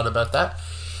pretty excited about that.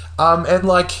 And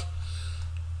like,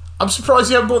 I'm surprised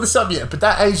you haven't brought this up yet, but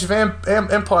that Age of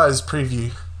Empires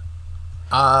preview.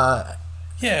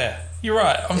 Yeah, you're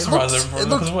right. I'm surprised they brought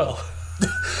it up as well.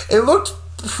 It looked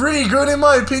pretty good in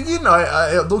my opinion.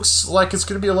 It looks like it's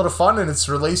going to be a lot of fun, and it's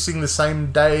releasing the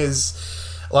same day as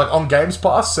like on Games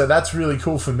Pass, so that's really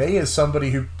cool for me as somebody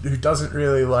who doesn't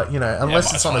really like, you know,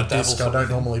 unless it's on a disc, I don't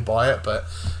normally buy it, but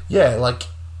yeah, like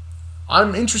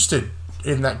I'm interested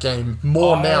in that game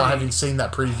more now having seen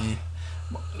that preview.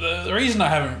 The reason I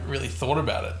haven't really thought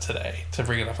about it today to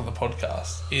bring it up on the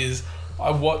podcast is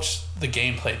I watched the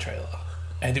gameplay trailer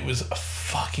and it was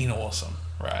fucking awesome,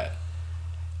 right?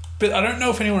 But I don't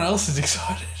know if anyone else is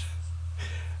excited.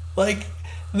 Like,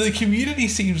 the community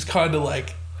seems kind of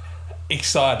like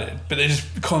excited, but they're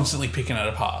just constantly picking it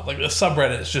apart. Like, the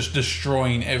subreddit's just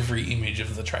destroying every image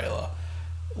of the trailer.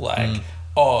 Like,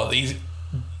 oh, these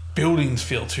buildings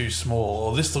feel too small,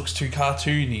 or this looks too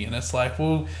cartoony, and it's like,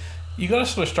 well, you got to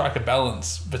sort of strike a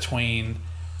balance between,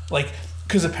 like,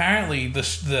 because apparently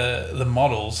the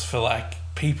models for like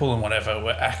people and whatever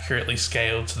were accurately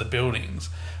scaled to the buildings,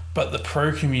 but the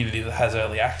pro community that has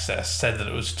early access said that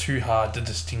it was too hard to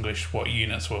distinguish what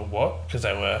units were what because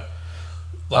they were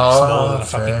like smaller than a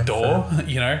fucking door,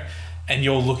 you know, and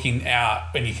you're looking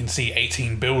out and you can see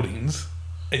 18 buildings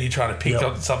and you're trying to pick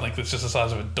up something that's just the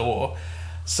size of a door.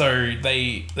 So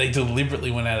they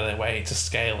deliberately went out of their way to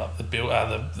scale up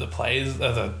the players,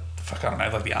 I don't know,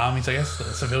 like the armies, I guess, the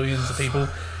civilians, the people.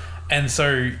 And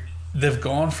so they've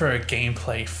gone for a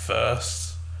gameplay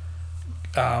first.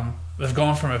 They've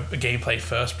gone from a gameplay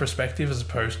first perspective as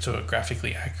opposed to a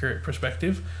graphically accurate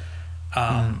perspective.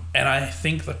 And I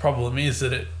think the problem is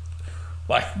that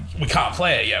we can't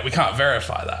play it yet. We can't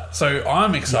verify that. So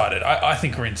I'm excited. I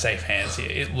think we're in safe hands here.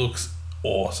 It looks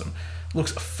awesome.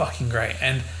 Looks fucking great.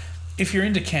 And if you're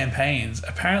into campaigns,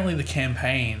 apparently the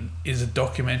campaign is a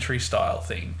documentary style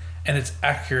thing and it's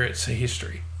accurate to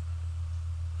history.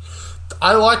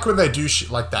 I like when they do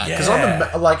shit like that because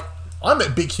I'm a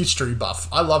big history buff.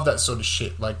 I love that sort of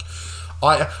shit. Like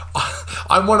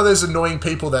I'm one of those annoying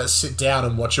people that sit down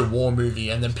and watch a war movie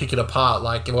and then pick it apart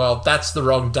like, well, that's the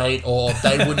wrong date or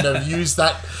they wouldn't have used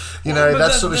that, you know,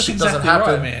 that sort of shit doesn't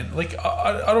happen. Right, man. Like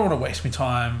I don't want to waste my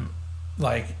time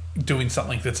like doing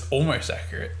something that's almost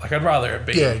accurate. Like I'd rather it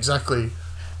be. Yeah, exactly.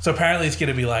 So apparently it's going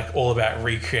to be like all about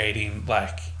recreating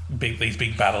like these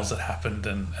big battles that happened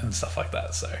and stuff like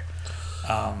that. So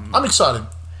I'm excited.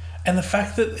 And the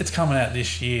fact that it's coming out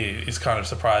this year is kind of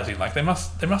surprising. Like they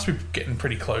must be getting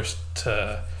pretty close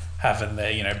to having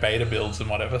their, you know, beta builds and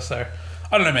whatever. So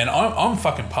I don't know, man. I'm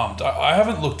fucking pumped. I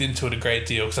haven't looked into it a great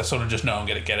deal because I sort of just know I'm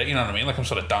going to get it. You know what I mean? Like I'm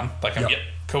sort of done. Like I'm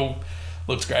cool,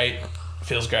 looks great,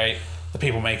 feels great. The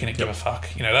people making it give a fuck.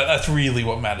 You know, that's really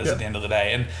what matters at the end of the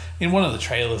day. And in one of the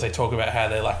trailers, they talk about how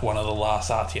they're like one of the last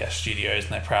RTS studios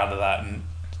and they're proud of that. And,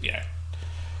 you know,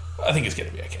 I think it's going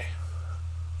to be okay.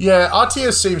 Yeah,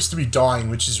 RTS seems to be dying,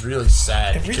 which is really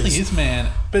sad. It really is,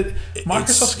 man. But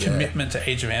Microsoft's commitment to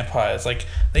Age of Empires, like,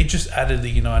 they just added the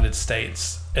United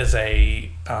States as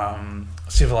a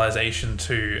civilization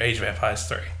to Age of Empires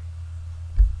 3.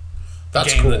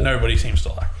 That's a game cool. that nobody seems to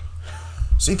like.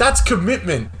 See, that's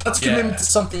commitment. That's commitment to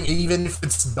something even if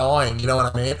it's dying, you know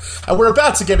what I mean? And we're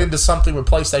about to get into something with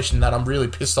PlayStation that I'm really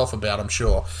pissed off about, I'm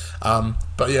sure.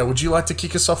 But yeah, would you like to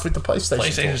kick us off with the PlayStation?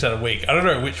 PlayStation's had a week. I don't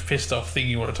know which pissed off thing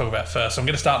you want to talk about first. I'm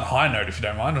going to start on a high note if you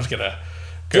don't mind. I'm just going to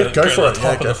go to the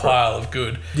top of the pile of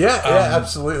good. Yeah,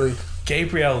 absolutely.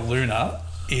 Gabriel Luna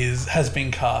has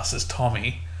been cast as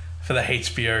Tommy for the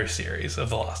HBO series of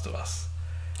The Last of Us.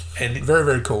 And very,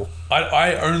 very cool.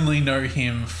 I only know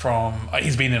him from...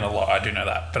 He's been in a lot, I do know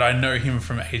that. But I know him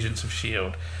from Agents of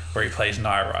S.H.I.E.L.D., where he plays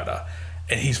Knight Rider.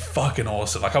 And he's fucking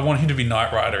awesome. Like, I want him to be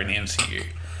Knight Rider in the MCU.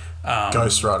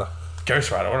 Ghost Rider.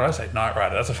 Ghost Rider. What did I say? Knight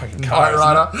Rider. That's a fucking car. Knight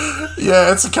Rider.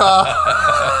 Yeah, it's a car.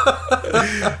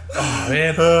 Oh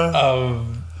man.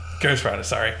 Ghost Rider.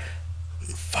 Sorry.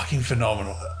 Fucking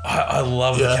phenomenal. I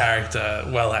love the character.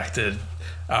 Well acted.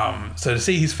 So to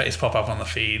see his face pop up on the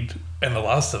feed in The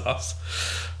Last of Us,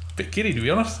 a bit giddy, to be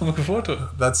honest. I'm looking forward to it.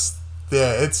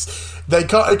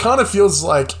 It kind of feels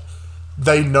like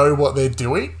they know what they're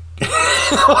doing.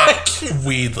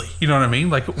 Weirdly, you know what I mean?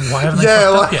 Like, why haven't they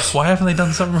fucked up yet? Why haven't they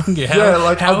done something wrong yet?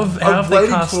 How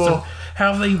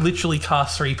have they literally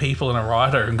cast 3 people in a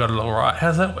writer and got it all right?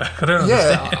 How's that work? I don't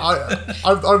understand.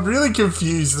 I'm really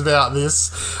confused about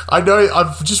this. I know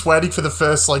I'm just waiting for the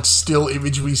first still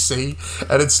image we see,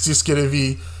 and it's just going to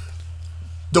be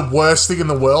the worst thing in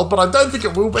the world, but I don't think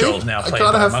it will be. Joel's now played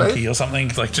by a monkey or something,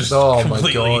 just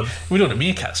completely. My God. We're doing a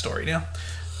meerkat story now.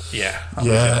 Yeah.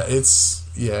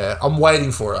 I'm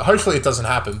waiting for it. Hopefully it doesn't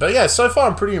happen. But yeah, so far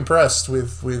I'm pretty impressed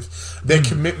with their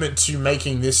commitment to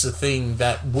making this a thing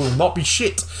that will not be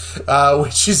shit.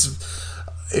 Which is,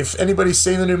 if anybody's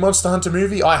seen the new Monster Hunter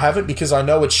movie, I haven't because I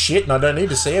know it's shit and I don't need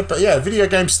to see it. But yeah, video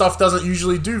game stuff doesn't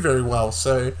usually do very well.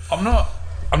 So I'm not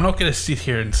going to sit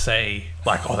here and say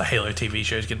the Halo TV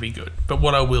show is going to be good. But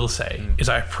what I will say is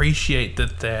I appreciate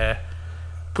that they're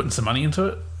putting some money into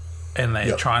it. And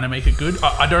they're trying to make it good.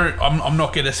 I'm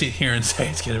not going to sit here and say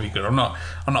it's going to be good. I'm not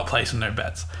placing no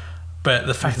bets. But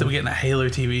the fact that we're getting a Halo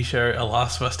TV show, a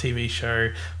Last of Us TV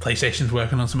show, PlayStation's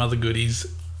working on some other goodies.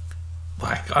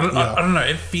 I don't know.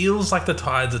 It feels like the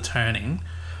tides are turning,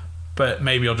 but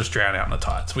maybe I'll just drown out in the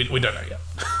tides. We don't know yet.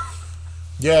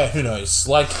 Yeah, who knows?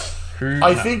 I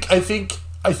think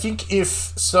if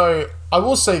so, I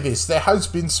will say this: there has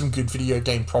been some good video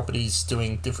game properties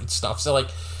doing different stuff. So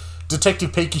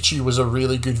Detective Pikachu was a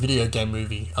really good video game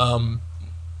movie.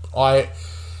 I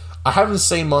haven't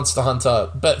seen Monster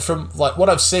Hunter, but from what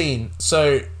I've seen,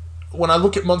 so when I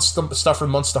look at stuff from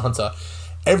Monster Hunter,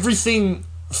 everything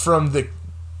from the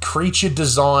creature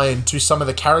design to some of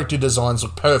the character designs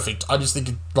look perfect. I just think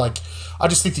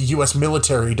the US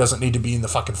military doesn't need to be in the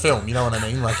fucking film. You know what I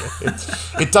mean?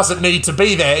 It doesn't need to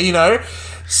be there. You know.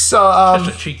 So,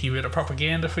 just a cheeky bit of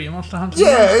propaganda for your Monster Hunter.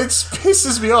 Yeah, it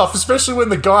pisses me off, especially when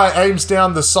the guy aims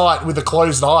down the sight with a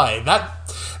closed eye.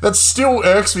 That still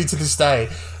irks me to this day.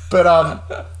 But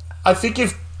I think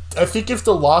if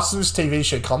the Last of Us TV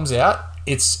show comes out,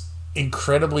 it's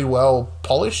incredibly well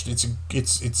polished.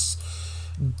 It's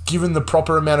given the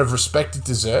proper amount of respect it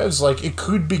deserves. It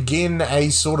could begin a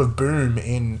sort of boom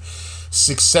in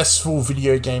successful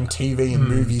video game TV and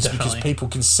movies because people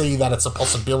can see that it's a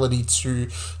possibility to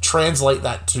translate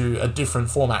that to a different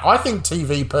format. I think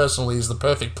TV personally is the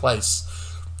perfect place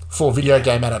for video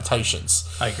game adaptations.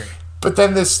 I agree. But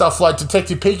then there's stuff like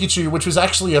Detective Pikachu, which was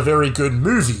actually a very good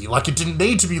movie. It didn't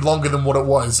need to be longer than what it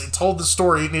was. It told the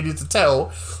story it needed to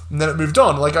tell, and then it moved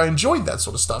on. I enjoyed that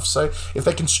sort of stuff. So if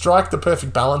they can strike the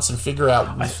perfect balance and figure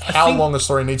out how long a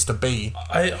story needs to be.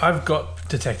 I've got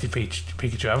Detective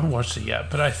Pikachu. I haven't watched it yet,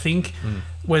 but I think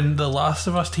when The Last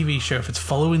of Us TV show, if it's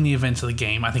following the events of the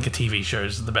game, I think a TV show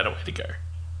is the better way to go.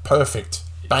 Perfect.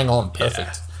 Bang on.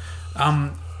 Perfect.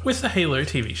 Yeah. With the Halo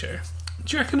TV show,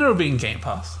 do you reckon it'll be in Game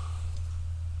Pass?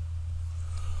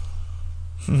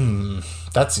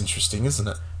 That's interesting, isn't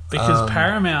it? Because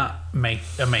Paramount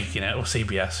are making it, or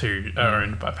CBS, who are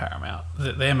owned by Paramount,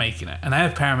 they're making it, and they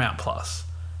have Paramount Plus,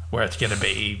 where it's going to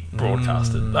be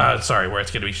broadcasted. Where it's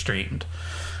going to be streamed,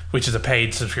 which is a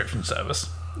paid subscription service.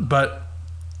 But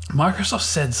Microsoft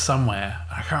said somewhere,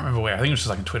 I can't remember where, I think it was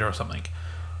just on Twitter or something,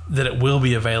 that it will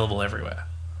be available everywhere.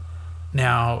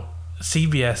 Now,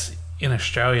 CBS in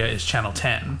Australia is Channel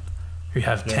 10, who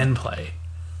have 10 Play.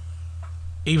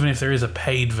 Even if there is a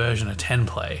paid version of 10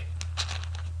 Play,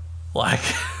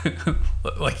 that's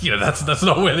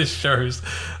not where this shows.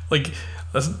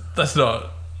 That's not.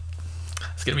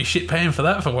 It's gonna be shit paying for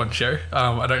that for one show.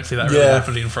 I don't see that really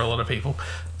happening for a lot of people.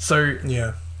 So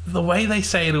the way they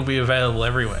say it'll be available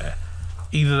everywhere,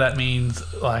 either that means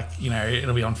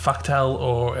it'll be on Fucktail,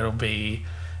 or it'll be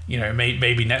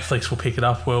maybe Netflix will pick it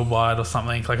up worldwide or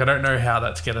something. I don't know how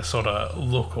that's gonna sort of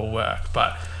look or work,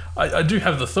 but I do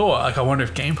have the thought, I wonder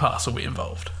if Game Pass will be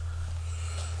involved.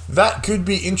 That could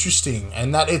be interesting,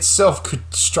 and that itself could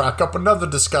strike up another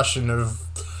discussion of,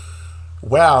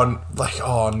 wow,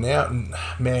 now,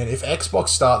 man, if Xbox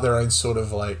start their own sort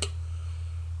of,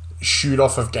 shoot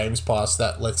off of Games Pass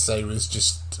that, let's say, was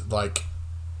just, an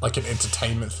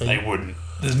entertainment thing. They wouldn't.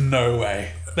 There's no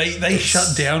way. They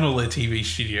shut down all their TV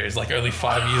studios only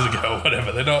 5 years ago or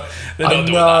whatever. They're not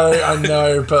doing that. I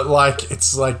know, but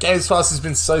it's Games Pass has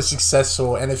been so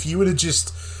successful, and if you were to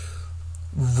just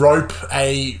rope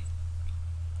a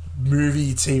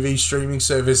movie TV streaming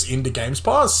service into Games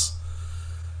Pass,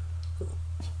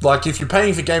 like if you're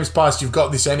paying for Games Pass, you've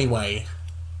got this anyway.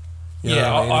 You know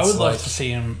yeah, what I mean? I It's would love like- to see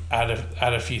him add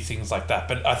a few things like that,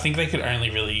 but I think they could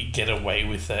only really get away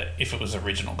with it if it was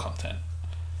original content.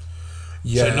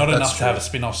 Yeah, So not that's enough true. to have a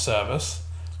spin-off service,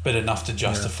 but enough to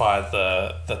justify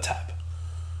the tab.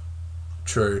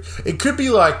 True. It could be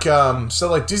like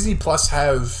so like Disney Plus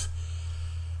have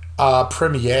a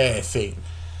premiere thing.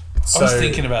 So, I was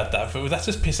thinking about that, but would that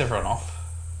just piss everyone off?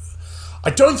 I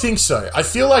don't think so. I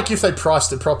feel like if they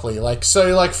priced it properly, like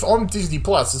so, like on Disney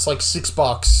Plus, it's like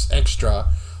 $6 extra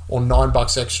or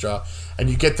 $9 extra, and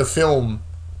you get the film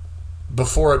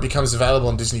before it becomes available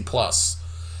on Disney Plus.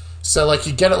 So like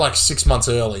you get it like 6 months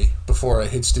early before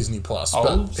it hits Disney Plus,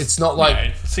 but it's not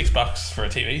like $6 for a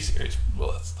TV series.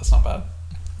 Well, that's not bad.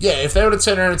 yeah. If they were to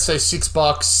turn around and say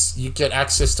 $6, you get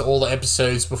access to all the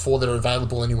episodes before they're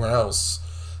available anywhere else.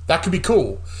 That could be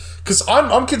cool. Because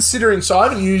I'm considering, so I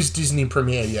haven't used Disney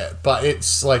Premiere yet, but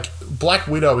it's like Black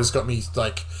Widow has got me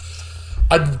like,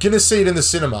 I'm gonna see it in the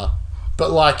cinema, but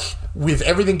like with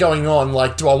everything going on,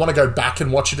 like, do I want to go back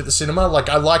and watch it at the cinema? Like,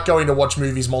 I like going to watch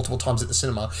movies multiple times at the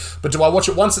cinema, but do I watch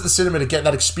it once at the cinema to get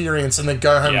that experience and then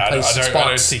go home Yeah, and pay $6? I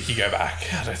don't think you go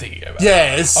back. I don't think you go back.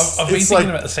 Yeah, I've been it's thinking like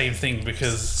about the same thing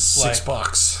because like,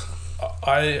 $6.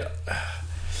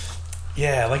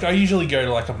 I usually go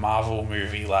to like a Marvel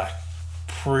movie like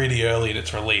pretty early in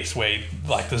its release where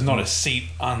like there's not a seat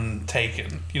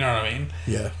untaken. You know what I mean?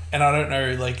 Yeah. And I don't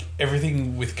know, like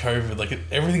everything with COVID, like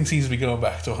everything seems to be going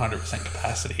back to 100%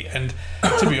 capacity. And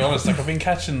to be honest, like I've been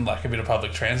catching like a bit of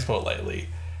public transport lately,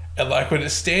 and like when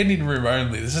it's standing room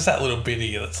only, there's just that little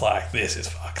bitty that's like, this is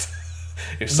fucked.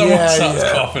 If someone starts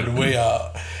coughing, we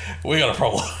got a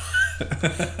problem.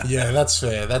 Yeah, that's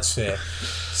fair. That's fair.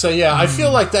 So yeah, I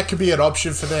feel like that could be an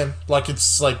option for them. Like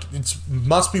it's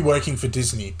must be working for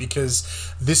Disney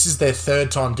because this is their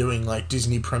third time doing like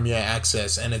Disney Premiere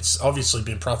Access, and it's obviously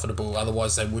been profitable.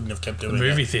 Otherwise, they wouldn't have kept doing it.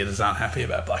 Movie theaters aren't happy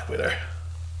about Black Widow.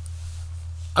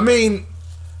 I mean,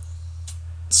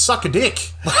 suck a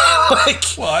dick. Like,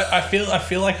 well, I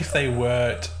feel like if they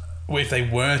weren't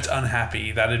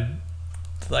unhappy, that'd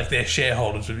like their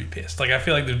shareholders would be pissed. Like I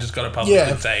feel like they've just got to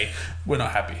publicly say we're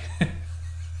not happy.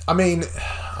 I mean,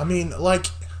 like,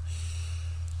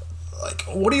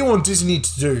 what do you want Disney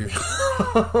to do?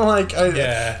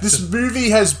 This movie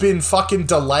has been fucking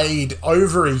delayed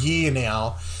over a year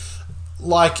now.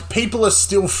 Like, people are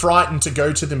still frightened to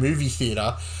go to the movie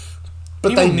theater, but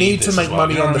People they need to make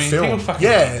money on the film.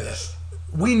 Yeah,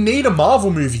 we need a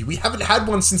Marvel movie. We haven't had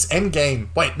one since Endgame.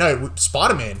 Wait, no,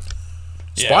 Spider-Man.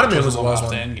 Spider-Man was the last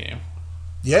one. Endgame.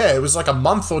 Yeah, it was like a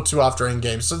month or two after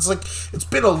Endgame. So it's like, it's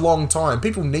been a long time.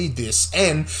 People need this.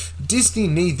 And Disney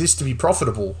need this to be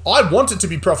profitable. I want it to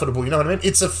be profitable, you know what I mean?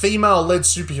 It's a female-led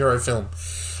superhero film.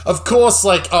 Of course,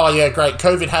 like, oh yeah, great,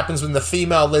 COVID happens when the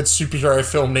female-led superhero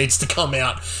film needs to come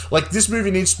out. Like, this movie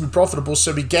needs to be profitable,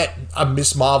 so we get a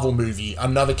Miss Marvel movie,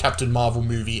 another Captain Marvel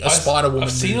movie, a Spider-Woman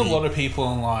movie. I've seen a lot of people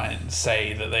online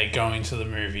say that they're going to the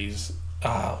movies.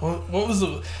 What was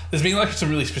the... There's been like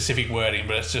some really specific wording,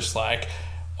 but it's just like...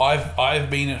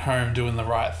 I've been at home doing the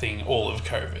right thing all of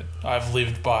COVID. I've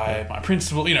lived by my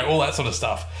principle, you know, all that sort of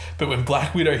stuff. But when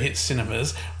Black Widow hits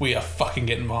cinemas, we are fucking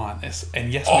getting behind this.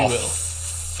 And yes, we will.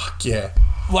 Fuck yeah.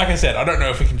 Like I said, I don't know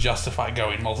if we can justify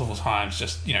going multiple times.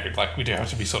 Just, you know, like we do have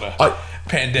to be sort of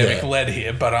pandemic-led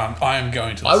here. But I am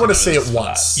going to the I want to cinemas see it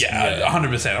once. Yeah,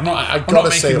 100%. I'm not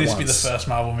making this be the first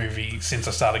Marvel movie since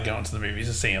I started going to the movies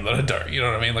and seeing that I don't. You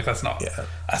know what I mean? Like, that's not... Yeah,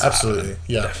 that's absolutely.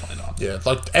 Yeah. Definitely not. Yeah,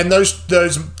 like, and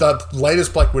the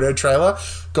latest Black Widow trailer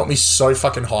got me so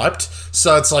fucking hyped.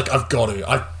 So it's like, I've got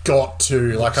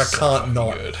to. Like, I can't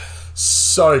not. Good.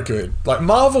 So good. Like,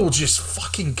 Marvel just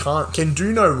fucking can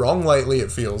do no wrong lately,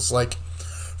 it feels. Like,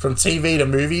 from TV to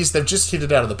movies, they've just hit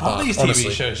it out of the park. All these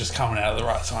TV shows just coming out at the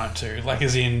right time too. Like,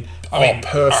 as in, I mean,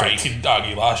 perfect. Right, you could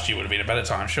argue last year would have been a better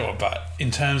time, sure, but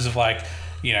in terms of like,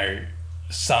 you know,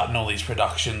 starting all these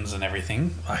productions and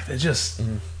everything, like they're just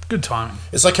good timing.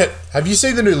 It's like, have you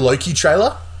seen the new Loki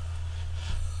trailer?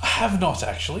 I have not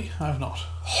actually. I have not.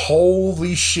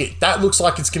 Holy shit! That looks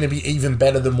like it's going to be even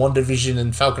better than WandaVision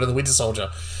and Falcon and the Winter Soldier.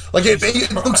 Like it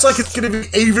looks like it's going to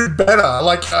be even better.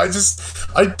 Like it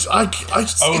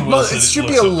should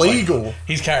be illegal. Like,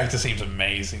 his character seems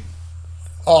amazing.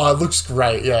 Oh, it looks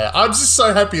great. Yeah, I'm just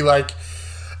so happy. Like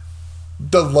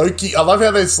the Loki. I love how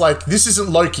there's like, this isn't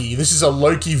Loki. This is a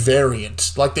Loki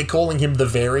variant. Like they're calling him the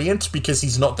variant because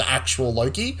he's not the actual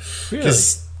Loki.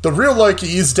 Because the real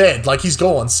Loki is dead. Like he's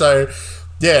gone. So.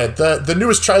 Yeah, the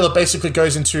newest trailer basically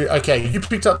goes into, okay, you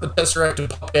picked up the Tesseract and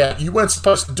popped out. You weren't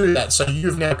supposed to do that, so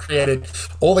you've now created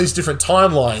all these different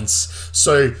timelines.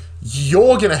 So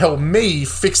you're going to help me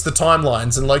fix the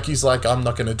timelines. And Loki's like, I'm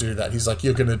not going to do that. He's like,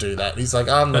 you're going to do that. He's like,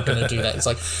 I'm not going to do that. It's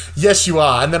like, yes, you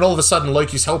are. And then all of a sudden,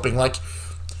 Loki's helping. And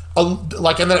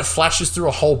then it flashes through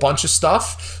a whole bunch of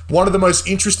stuff. One of the most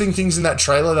interesting things in that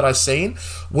trailer that I seen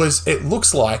was it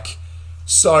looks like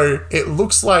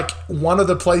one of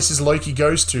the places Loki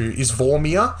goes to is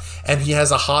Vormir, and he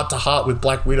has a heart-to-heart with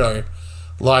Black Widow.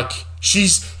 Like,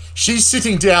 she's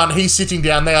sitting down, he's sitting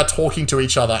down, they are talking to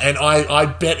each other, and I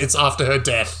bet it's after her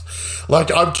death.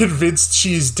 Like, I'm convinced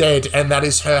she is dead, and that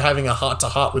is her having a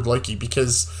heart-to-heart with Loki,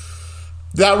 because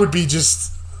that would be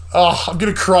just... Oh, I'm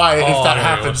going to cry if that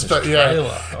happens. But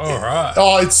trailer. All right.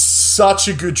 Oh, it's such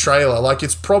a good trailer. Like,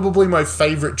 it's probably my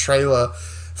favorite trailer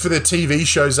for the TV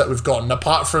shows that we've gotten,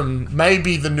 apart from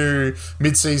maybe the new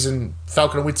mid-season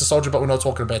Falcon and Winter Soldier, but we're not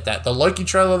talking about that. The Loki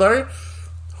trailer, though,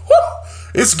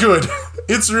 it's good.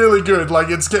 It's really good. Like,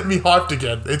 it's getting me hyped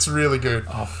again. It's really good.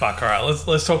 Oh, fuck. All right,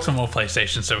 let's talk some more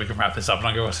PlayStation so we can wrap this up and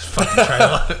I'll go watch this fucking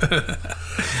trailer.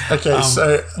 Okay,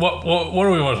 so... What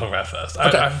do we want to talk about first?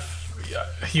 Okay.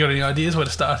 You got any ideas where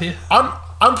to start here?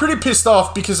 I'm pretty pissed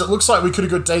off because it looks like we could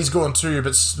have got Days Gone 2,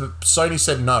 but Sony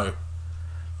said no.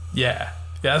 Yeah,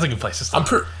 that's a good place to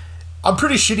start. I'm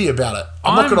pretty shitty about it.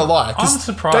 I'm not gonna lie. I'm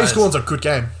surprised. Days Gone's a good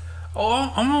game.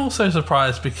 Oh, I'm also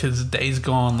surprised because Days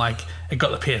Gone, like, it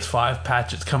got the PS5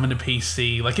 patch. It's coming to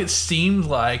PC. Like, it seemed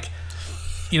like,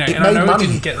 you know, and I know it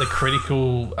didn't get the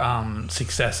critical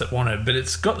success it wanted, but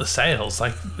it's got the sales.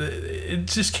 Like, it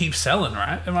just keeps selling,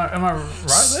 right? Am I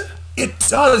right there? It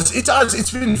does.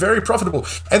 It's been very profitable.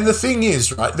 And the thing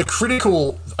is, right,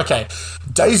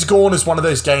 Days Gone is one of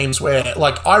those games where,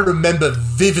 like, I remember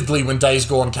vividly when Days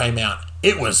Gone came out.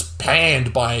 It was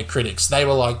panned by critics. They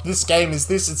were like, this game is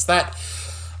this, it's that.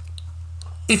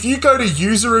 If you go to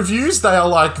user reviews, they are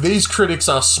like, these critics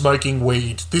are smoking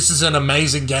weed. This is an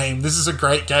amazing game. This is a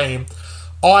great game.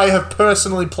 I have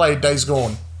personally played Days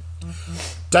Gone.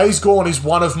 Days Gone is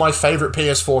one of my favourite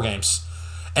PS4 games.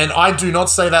 And I do not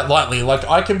say that lightly. Like,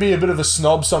 I can be a bit of a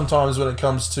snob sometimes when it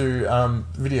comes to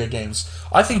video games.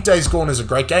 I think Days Gone is a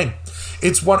great game.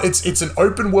 It's an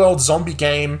open world zombie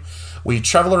game where you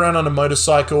travel around on a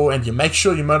motorcycle and you make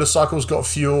sure your motorcycle's got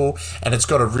fuel, and it's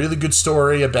got a really good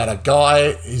story about a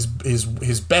guy, his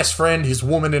best friend, his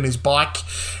woman, and his bike.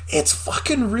 It's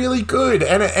fucking really good,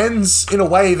 and it ends in a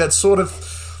way that sort of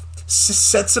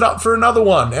sets it up for another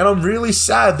one, and I'm really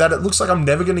sad that it looks like I'm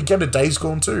never going to get a Days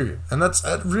Gone 2, and it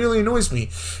really annoys me,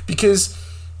 because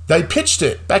they pitched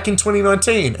it back in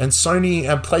 2019, and Sony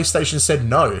and PlayStation said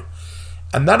no,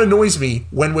 and that annoys me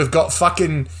when we've got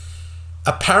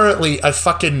apparently a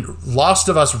fucking Last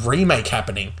of Us remake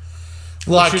happening.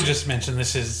 Like, we should just mention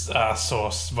this is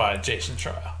sourced by Jason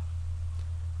Schreier.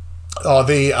 Oh,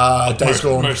 the Days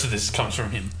Gone. Most of this comes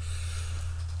from him,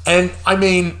 and I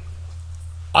mean,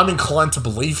 I'm inclined to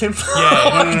believe him.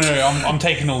 Yeah, no. I'm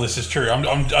taking all this as true.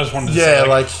 I just wanted to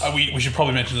say, we should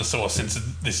probably mention the source since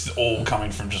this is all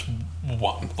coming from just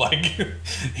one. Like,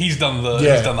 he's done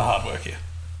the hard work here.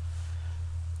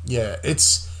 Yeah,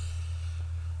 it's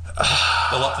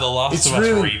the Last of Us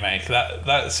remake.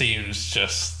 That seems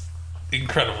just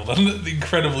incredible, doesn't it?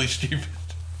 Incredibly stupid.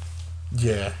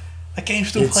 Yeah, that game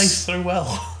still plays so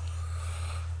well.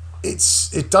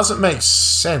 It doesn't make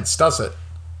sense, does it?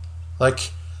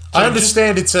 Like, I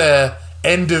understand it's a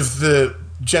end of the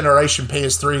generation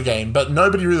PS3 game, but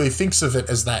nobody really thinks of it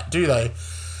as that, do they?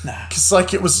 Nah. Because,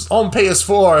 like, it was on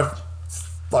PS4,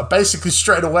 like, basically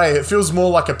straight away. It feels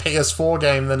more like a PS4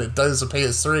 game than it does a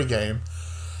PS3 game.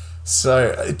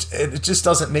 So, it just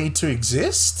doesn't need to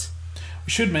exist.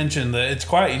 We should mention that it's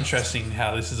quite interesting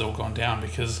how this has all gone down,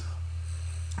 because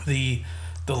the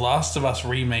Last of Us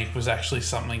remake was actually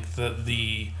something that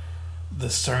the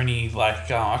Sony,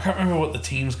 like, I can't remember what the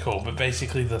team's called, but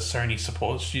basically the Sony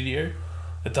support studio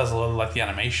that does a lot of, like, the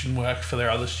animation work for their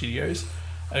other studios,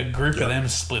 a group of them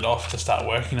split off to start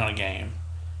working on a game,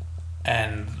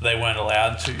 and they weren't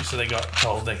allowed to, so they got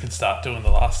told they could start doing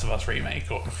the Last of Us remake,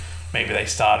 or maybe they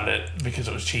started it because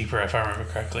it was cheaper, if I remember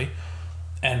correctly,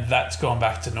 and that's gone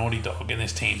back to Naughty Dog, and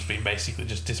this team's been basically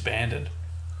just disbanded.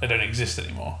 They don't exist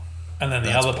anymore. And then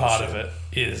the other part of it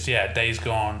is, Days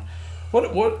Gone.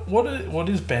 What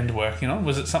is Bend working on?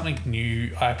 Was it something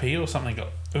new IP or something?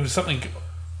 It was something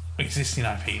existing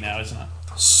IP now, isn't it?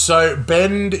 So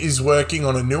Bend is working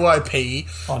on a new IP.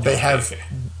 They have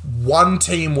one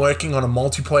team working on a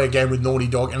multiplayer game with Naughty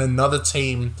Dog, and another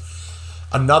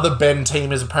Bend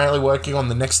team is apparently working on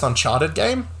the next Uncharted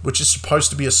game, which is supposed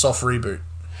to be a soft reboot.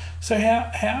 So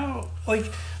how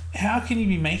can you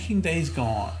be making Days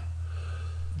Gone,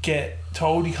 get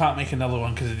told you can't make another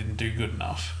one because it didn't do good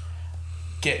enough,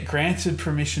 get granted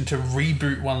permission to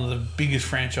reboot one of the biggest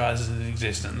franchises in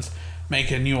existence,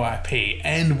 make a new IP,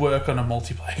 and work on a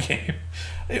multiplayer game.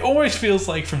 It almost feels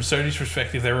like from Sony's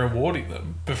perspective they're rewarding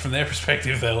them, but from their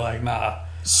perspective they're like, nah,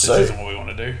 this isn't what we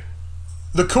want to do.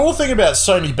 The cool thing about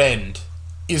Sony Bend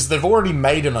is they've already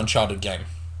made an Uncharted game.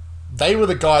 They were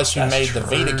the guys who made the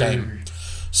Vita game.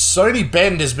 Sony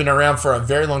Bend has been around for a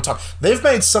very long time. They've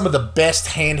made some of the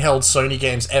best handheld Sony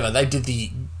games ever. They did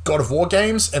the God of War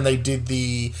games, and they did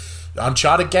the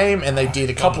Uncharted game, and they did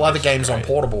a couple other games on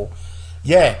portable.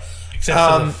 Yeah. Except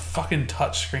for the fucking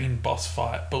touchscreen boss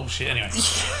fight bullshit. Anyway, I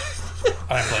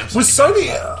don't blame Sony. Was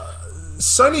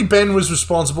Sony Bend was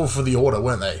responsible for The Order,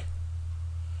 weren't they?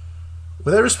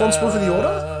 Were they responsible for The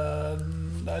Order?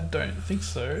 I don't think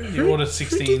so. The Order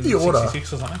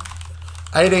 1666 or something.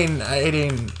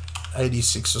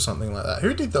 1886 or something like that.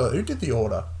 Who did the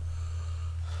Order?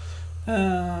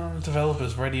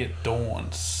 Developers Ready at Dawn.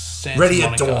 Ready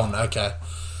at Dawn. Okay.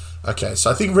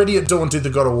 So I think Ready at Dawn did the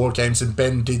God of War games, and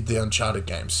Ben did the Uncharted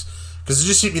games. Because it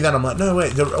just hit me then. I'm like, no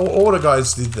wait, the Order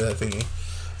guys did the thingy.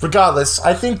 Regardless,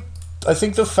 I think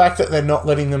the fact that they're not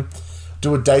letting them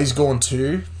do a Days Gone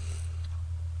 2.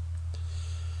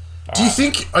 Do you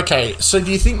think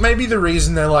maybe the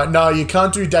reason they're like, no, you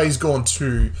can't do Days Gone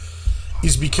 2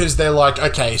 is because they're like,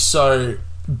 okay, so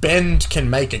Bend can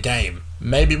make a game.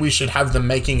 Maybe we should have them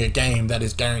making a game that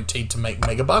is guaranteed to make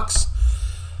megabucks?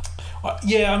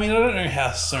 Yeah, I mean, I don't know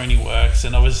how Sony works,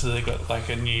 and obviously they've got like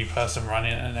a new person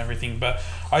running it and everything, but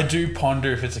I do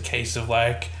ponder if it's a case of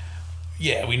like,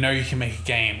 yeah, we know you can make a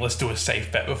game, let's do a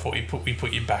safe bet before we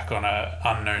put you back on a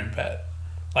unknown bet.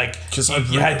 Like,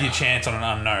 you had your chance on an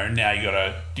unknown. Now you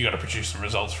gotta produce some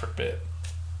results for a bit.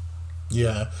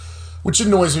 Yeah, which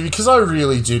annoys me because I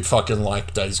really did fucking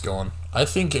like Days Gone. I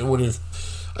think it's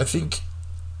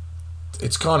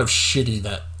kind of shitty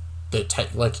that they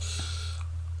take like.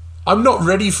 I'm not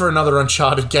ready for another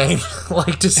Uncharted game.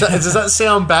 Like, does that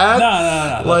sound bad?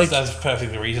 No. Like, that's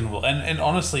perfectly reasonable. And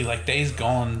honestly, like Days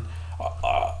Gone.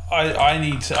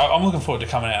 I'm looking forward to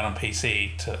coming out on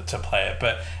PC to play it,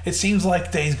 but it seems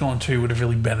like Days Gone 2 would have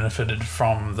really benefited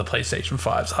from the PlayStation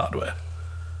 5's hardware.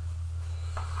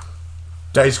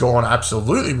 Days Gone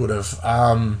absolutely would have.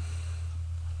 I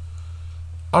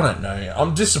don't know.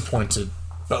 I'm disappointed,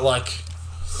 but like,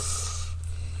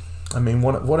 I mean,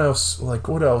 what else? Like,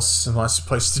 what else am I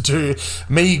supposed to do?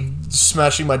 Me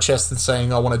smashing my chest and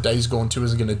saying I want a Days Gone 2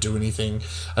 isn't going to do anything.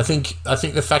 I think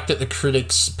the fact that the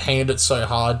critics panned it so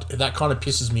hard, that kind of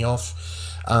pisses me off.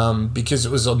 Because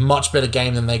it was a much better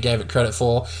game than they gave it credit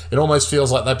for. It almost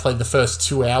feels like they played the first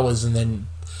 2 hours and then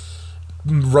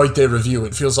wrote their review.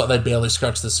 It feels like they barely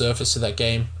scratched the surface of that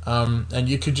game. And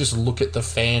you could just look at the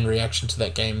fan reaction to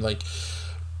that game. Like,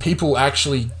 people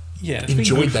actually... Yeah, it's been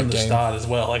good from the start as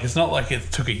well. Like, it's not like it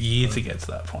took a year to get to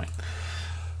that point.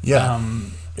 Yeah,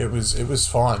 it was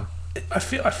fine. I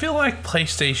feel like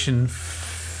PlayStation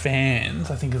fans,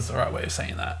 I think is the right way of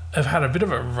saying that, have had a bit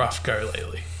of a rough go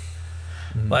lately.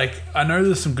 Like, I know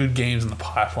there's some good games in the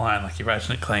pipeline, like your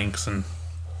Ratchet & Clanks and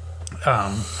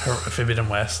Forbidden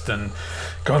West and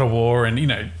God of War, and, you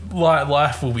know,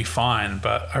 life will be fine,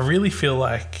 but I really feel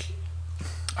like,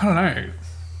 I don't know,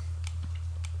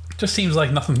 just seems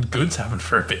like nothing good's happened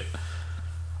for a bit.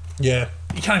 Yeah.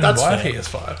 You can't even buy a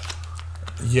PS5.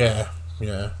 Yeah.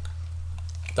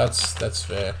 That's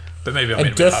fair. But maybe And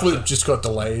Deathloop just got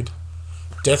delayed.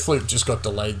 Deathloop just got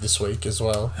delayed this week as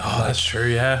well. Oh, like, that's true,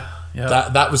 yeah.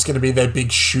 That was going to be their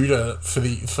big shooter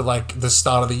for like the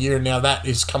start of the year, and now that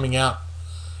is coming out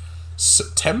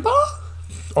September?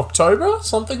 October?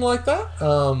 Something like that.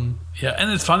 Yeah,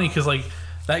 and it's funny because like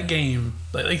that game,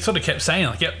 they sort of kept saying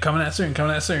like, "Yep, coming out soon."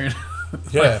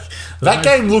 Yeah, that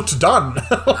game looked done.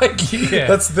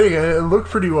 That's the thing. It looked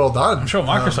pretty well done. I'm sure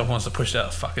Microsoft wants to push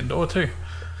that fucking door too.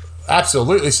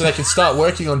 Absolutely, so they can start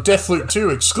working on Deathloop 2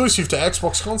 exclusive to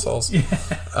Xbox consoles. Yeah.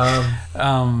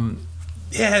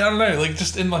 Yeah, I don't know. Like,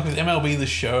 just in like with MLB The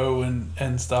Show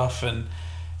and stuff, and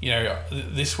you know,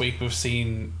 this week we've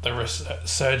seen the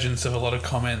resurgence of a lot of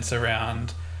comments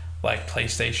around like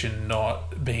PlayStation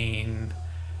not being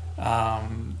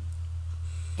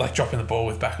like dropping the ball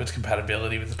with backwards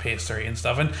compatibility with the PS3 and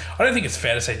stuff. And I don't think it's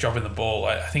fair to say dropping the ball.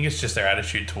 I think it's just their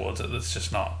attitude towards it that's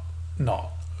just not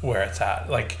where it's at.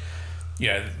 Like, you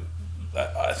know,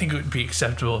 I think it would be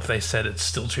acceptable if they said it's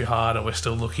still too hard or we're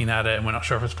still looking at it and we're not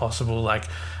sure if it's possible. Like,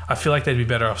 I feel like they'd be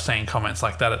better off saying comments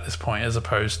like that at this point as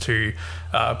opposed to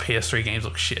PS3 games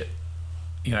look shit.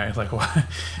 You know, like what?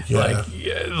 Yeah.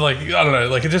 Like I don't know.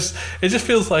 Like it just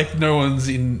feels like no one's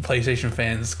in PlayStation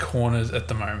fans' corners at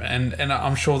the moment, and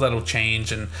I'm sure that'll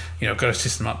change. And you know, got a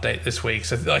system update this week,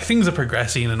 so like things are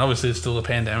progressing, and obviously there's still a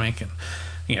pandemic, and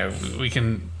we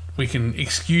can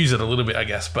excuse it a little bit, I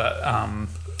guess, but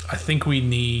I think we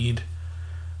need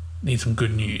some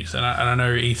good news, and I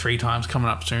know E3 time's coming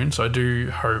up soon, so I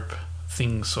do hope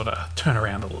things sort of turn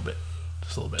around a little bit,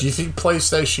 just a little bit. Do you think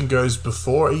PlayStation goes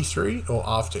before E3 or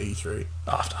after E3?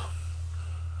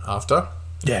 After?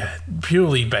 Yeah,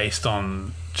 purely based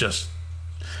on just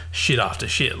shit after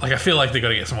shit. Like, I feel like they've got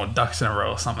to get some more ducks in a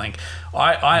row or something.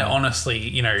 I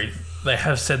honestly, they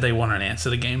have said they want an answer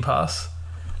to Game Pass,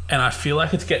 and I feel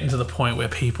like it's getting to the point where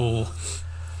people...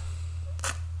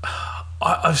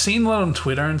 I've seen a lot on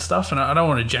Twitter and stuff, and I don't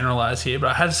want to generalize here, but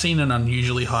I have seen an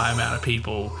unusually high amount of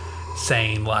people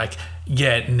saying, like,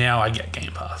 yeah, now I get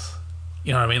Game Pass.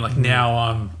 You know what I mean? Like, now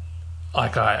I'm...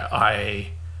 Like, I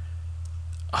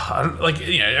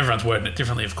everyone's wording it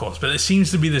differently, of course, but there seems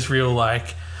to be this real,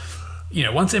 like...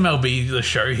 once MLB The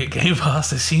Show hit Game Pass,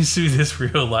 there seems to be this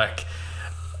real, like...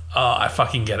 Oh, I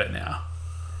fucking get it now.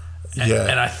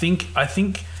 And I think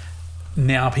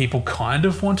now people kind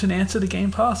of want an answer to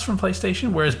Game Pass from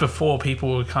PlayStation, whereas before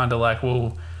people were kind of like,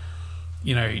 well,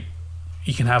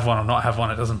 you can have one or not have one,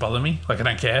 it doesn't bother me. Like, I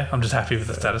don't care. I'm just happy with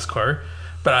the status quo.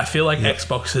 But I feel like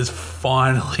Xbox has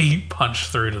finally punched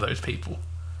through to those people.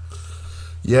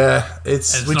 Yeah,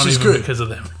 which not is even good. Because of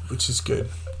them. Which is good.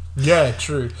 Yeah,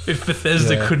 true. If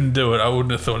Bethesda couldn't do it, I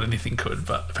wouldn't have thought anything could,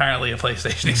 but apparently a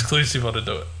PlayStation exclusive ought to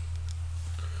do it.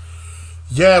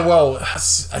 Yeah, well,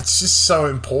 it's just so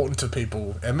important to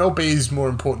people. MLB is more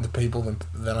important to people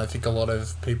than I think a lot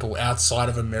of people outside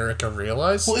of America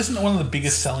realize. Well, isn't it one of the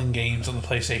biggest selling games on the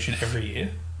PlayStation every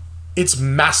year? It's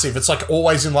massive. It's like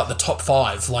always in like the top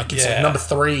 5. Like it's like number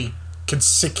 3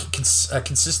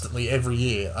 consistently every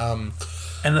year.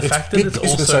 And the fact that it's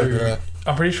also...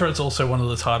 I'm pretty sure it's also one of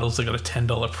the titles that got a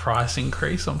 $10 price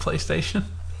increase on PlayStation.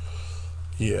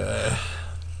 Yeah.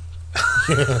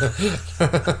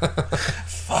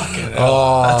 Fucking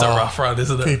hell. That's a rough ride,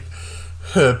 isn't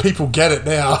it? People get it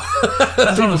now.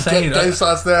 That's what I'm saying. Game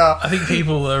Pass now. I think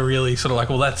people are really sort of like,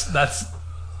 well, that's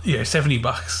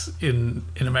 $70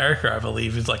 in America, I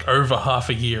believe, is like over half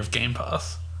a year of Game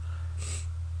Pass.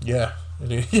 Yeah.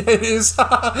 It is.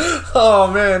 Oh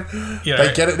man,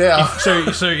 they get it now.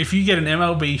 So if you get an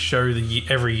MLB show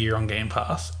every year on Game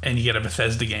Pass, and you get a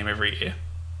Bethesda game every year,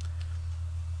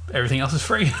 everything else is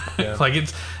free. Yeah. Like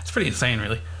it's pretty insane,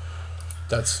 really.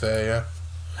 That's fair.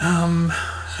 Yeah.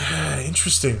 Yeah.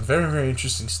 Interesting. Very, very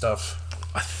interesting stuff.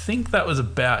 I think that was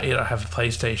about it. I have a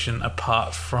PlayStation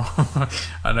apart from.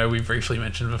 I know we briefly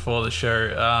mentioned before the show.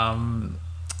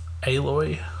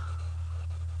 Aloy.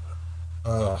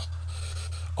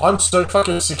 I'm so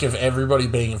fucking sick of everybody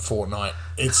being in Fortnite.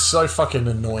 It's so fucking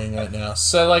annoying right now.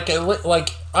 So like I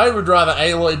would rather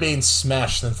Aloy be in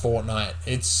Smash than Fortnite.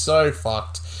 It's so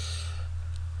fucked.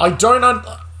 I don't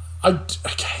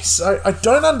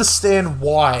understand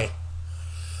why.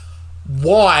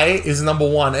 Why is number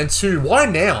 1, and 2, why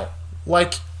now?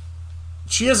 Like,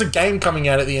 she has a game coming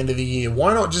out at the end of the year.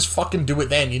 Why not just fucking do it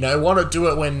then? Why not do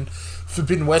it when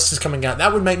Forbidden West is coming out?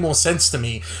 That would make more sense to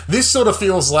me. This sort of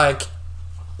feels like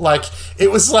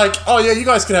it was like, oh yeah, you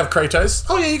guys can have Kratos.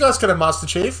 Oh yeah, you guys can have Master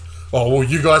Chief. Oh well,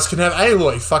 you guys can have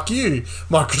Aloy. Fuck you,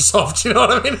 Microsoft. You know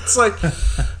what I mean? It's like I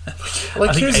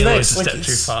think who's Aloy's next? a step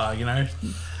too far.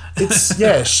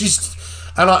 It's she's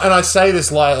and I say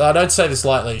this lightly. I don't say this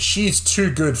lightly. She's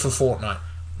too good for Fortnite.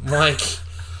 Like,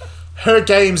 her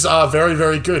games are very,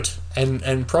 very good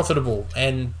and profitable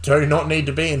and do not need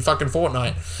to be in fucking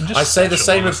Fortnite. I say the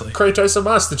same of Kratos and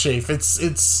Master Chief. It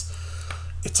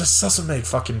just doesn't make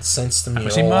fucking sense to me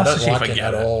at all. I don't like it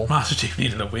at all. Master Chief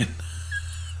needed a win.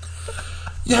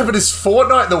 Yeah, but is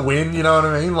Fortnite the win? You know what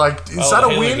I mean? Like, is that a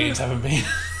Halo win? Games haven't been.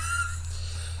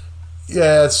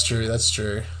 Yeah, that's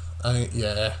true.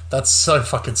 Yeah, that's so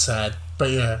fucking sad.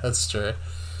 But yeah, that's true.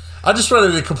 I just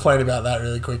wanted to complain about that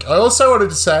really quick. I also wanted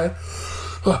to say,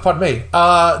 pardon me,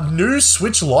 new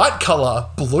Switch Lite color,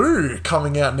 blue,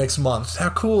 coming out next month. How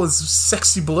cool is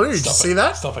sexy blue? Did you see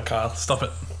that? Stop it, Kyle. Stop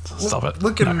it. Stop it.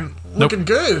 Looking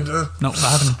good. Nope, not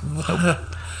happening.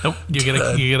 Nope. You're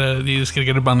just gonna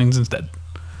get a Bunnings instead.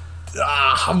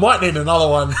 I might need another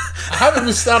one. I haven't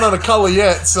missed out on a colour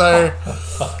yet, so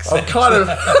I'm kind of.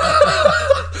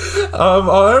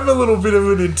 I am a little bit of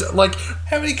an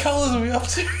How many colours are we up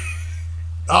to?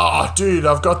 Oh, dude,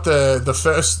 I've got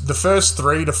the first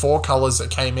 3 to 4 colours that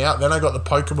came out. Then I got the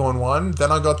Pokemon one. Then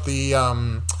I got the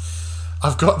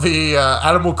I've got the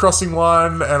Animal Crossing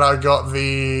one, and I got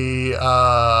the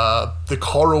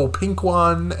coral pink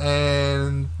one,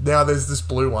 and now there's this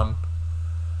blue one.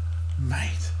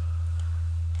 Mate.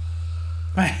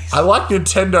 Mate. I like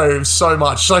Nintendo so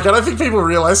much. Like, I don't think people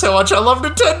realize how much I love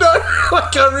Nintendo.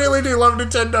 Like, I really do love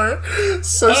Nintendo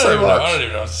so much. I don't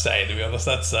even know what to say, to be honest.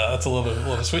 That's a lot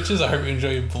of Switches. I hope you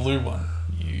enjoy your blue one.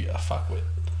 You fuckwit.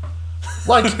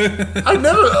 Like, I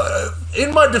never,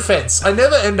 in my defense, I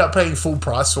never end up paying full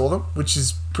price for them, which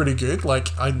is pretty good. Like,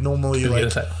 I normally, Did you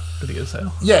get a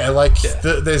sale? Yeah, like,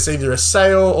 there's either a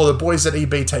sale or the boys at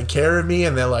EB take care of me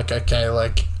and they're like, okay,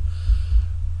 like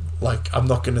I'm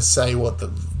not going to say what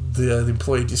the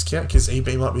employee discount because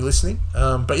EB might be listening.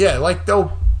 But yeah, like,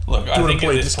 they'll do an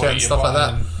employee discount and stuff like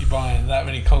that. You're buying that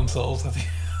many consoles, I think.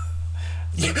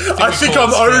 I think I'm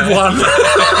owed one.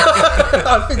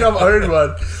 I think I'm owed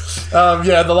one.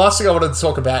 Yeah, the last thing I wanted to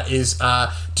talk about is,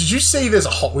 did you see there's a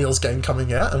Hot Wheels game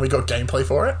coming out and we got gameplay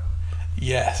for it?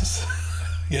 Yes.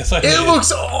 Yes, I did. It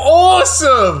looks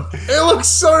awesome. It looks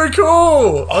so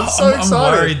cool. I'm so excited.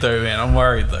 I'm worried though, man. I'm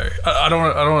worried though. I don't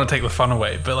want to take the fun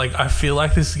away, but like I feel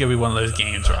like this is gonna be one of those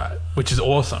games, right? Which is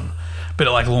awesome, but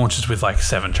it like launches with like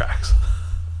 7 tracks.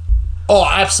 Oh,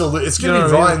 absolutely. It's going to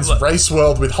be Ryan's like, race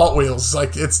world with Hot Wheels.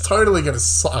 Like, it's totally going to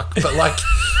suck. But, like,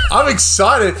 I'm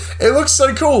excited. It looks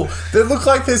so cool. They look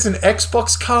like there's an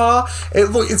Xbox car.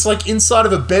 It's like inside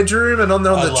of a bedroom and on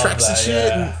the tracks and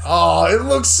shit. Yeah. And, it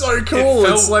looks so cool.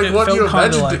 It's like what you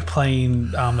imagined. Like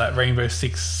playing that Rainbow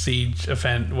Six Siege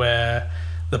event where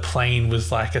the plane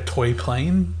was like a toy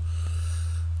plane.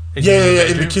 In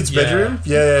the kid's bedroom.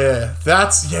 Yeah.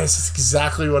 That's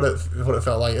exactly what it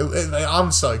felt like.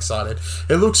 I'm so excited.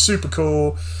 It looks super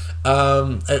cool.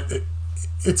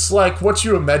 It's like what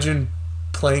you imagine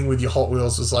playing with your Hot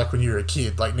Wheels was like when you were a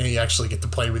kid. Like now you actually get to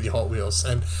play with your Hot Wheels,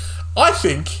 and I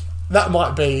think that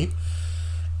might be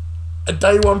a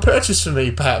day one purchase for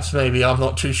me. Perhaps, maybe, I'm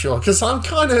not too sure because I'm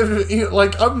kind of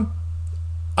like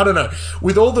I don't know.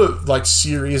 With all the like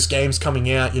serious games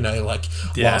coming out, like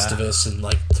Last of Us and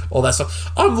like all that stuff,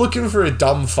 I'm looking for a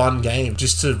dumb fun game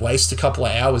just to waste a couple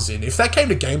of hours in. If that came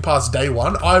to Game Pass day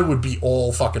one, I would be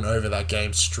all fucking over that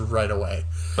game straight away.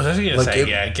 I was going to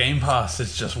say, Game Pass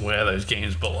is just where those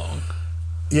games belong.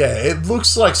 Yeah, it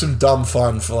looks like some dumb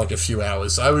fun for like a few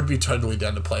hours. I would be totally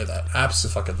down to play that.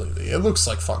 Absolutely. It looks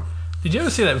like fun. Did you ever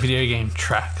see that video game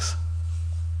Tracks?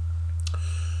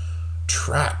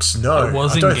 Tracks? No, it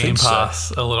was in Game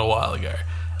Pass a little while ago,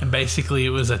 and basically it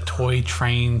was a toy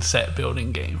train set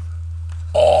building game.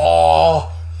 Oh,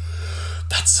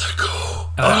 that's so cool!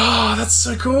 That's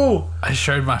so cool! I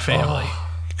showed my family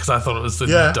because I thought it was the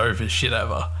dopest shit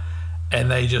ever, and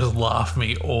they just laughed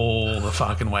me all the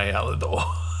fucking way out the door.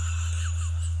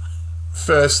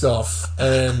 First off,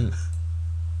 and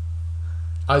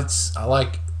I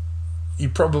like you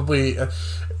probably.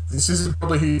 This isn't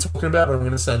probably who you're talking about, but I'm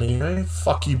going to say it anyway.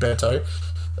 Fuck you, Beto.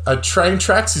 Train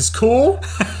tracks is cool.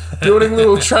 Building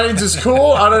little trains is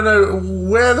cool. I don't know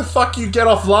where the fuck you get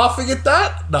off laughing at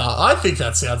that. Nah, I think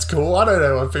that sounds cool. I don't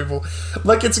know what people...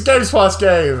 Like, it's a Games Pass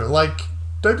game. Like,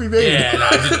 don't be mean. Yeah, no,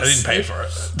 I didn't pay for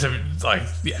it.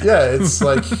 Yeah, it's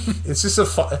like... It's just a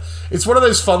fun... It's one of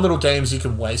those fun little games you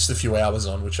can waste a few hours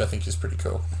on, which I think is pretty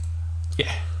cool.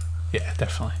 Yeah,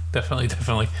 definitely.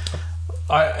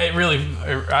 I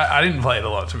didn't play it a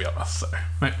lot, to be honest. So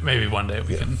maybe one day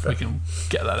we can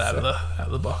get that out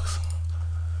of the box.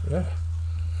 Yeah,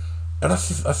 and I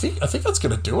think that's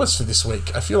going to do us for this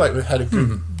week. I feel like we've had a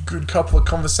good couple of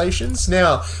conversations.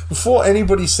 Now, before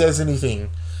anybody says anything,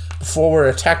 before we're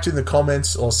attacked in the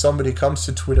comments or somebody comes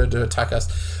to Twitter to attack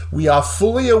us, we are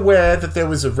fully aware that there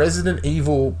was a Resident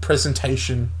Evil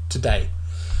presentation today.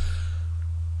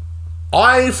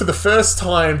 I, for the first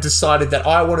time, decided that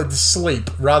I wanted to sleep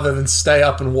rather than stay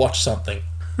up and watch something.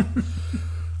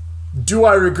 Do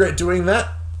I regret doing that?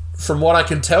 From what I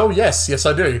can tell, yes,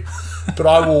 I do. But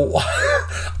I will.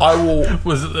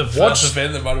 Was it the first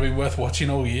event that might have been worth watching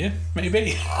all year?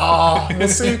 Maybe. Well,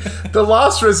 see, the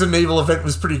last Resident Evil event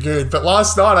was pretty good, but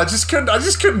last night I just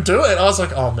couldn't do it. I was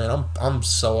like, oh man, I'm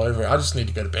so over it. I just need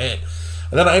to go to bed.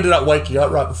 And then I ended up waking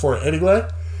up right before it anyway.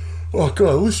 Oh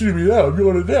god, listen to me now. I'm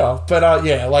doing it now. But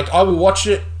I will watch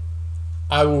it.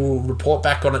 I will report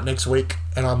back on it next week,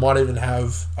 and I might even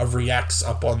have a reacts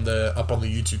up on the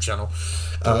YouTube channel.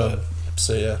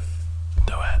 So yeah,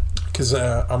 do it. Because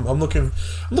I'm looking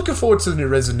forward to the new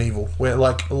Resident Evil. We're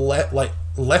like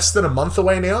less than a month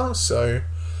away now, so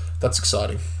that's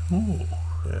exciting. Ooh,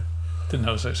 yeah. Didn't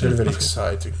know it was so soon. Very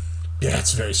exciting. Yeah,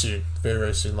 it's very soon. Very,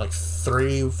 very soon. Like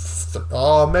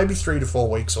maybe 3 to 4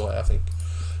 weeks away, I think.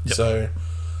 Yep. So,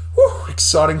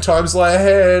 exciting times lie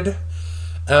ahead.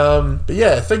 But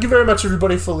yeah, thank you very much,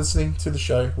 everybody, for listening to the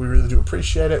show. We really do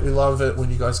appreciate it. We love it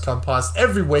when you guys come past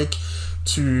every week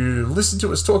to listen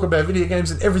to us talk about video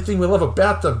games and everything we love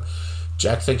about them.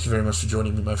 Jack, thank you very much for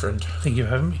joining me, my friend. Thank you for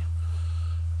having me.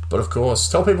 But of course,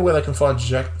 tell people where they can find you,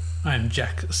 Jack. I'm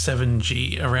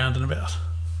Jack7G, around and about.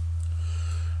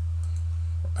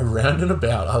 Around and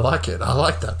about. I like it. I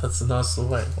like that. That's a nice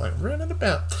little way. Like, round and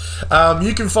about.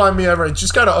 You can find me over...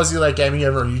 Just go to Aussie Late Gaming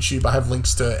over on YouTube. I have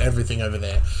links to everything over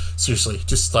there. Seriously.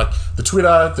 Just like the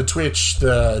Twitter, the Twitch,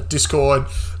 the Discord.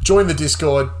 Join the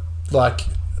Discord. Like,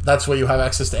 that's where you'll have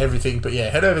access to everything. But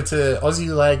yeah, head over to Aussie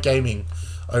Late Gaming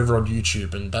over on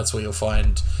YouTube, and that's where you'll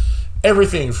find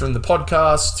everything from the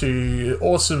podcast to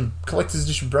awesome collector's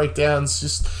edition breakdowns.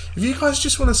 Just if you guys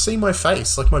just want to see my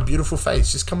face, like my beautiful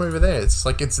face, just come over there. It's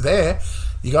like it's there.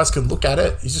 You guys can look at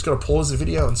it. You just got to pause the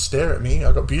video and stare at me.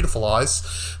 I've got beautiful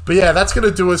eyes. But yeah, that's going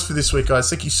to do us for this week, guys.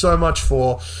 Thank you so much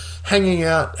for hanging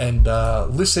out and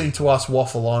listening to us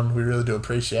waffle on. We really do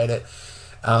appreciate it.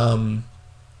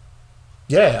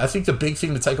 Yeah, I think the big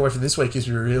thing to take away from this week is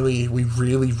we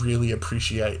really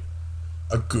appreciate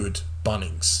a good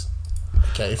Bunnings.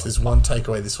 Okay, if there's one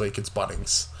takeaway this week, it's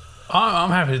Bunnings. I'm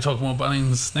happy to talk more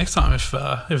Bunnings next time if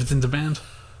it's in demand.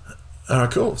 All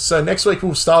right, cool. So next week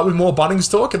we'll start with more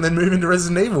Bunnings talk and then move into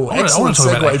Resident Evil. I want to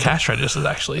talk about that cash registers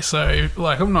actually. So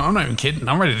like, I'm not even kidding.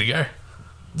 I'm ready to go.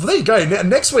 Well, there you go. Now,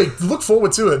 next week, look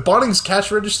forward to it. Bunnings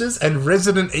cash registers and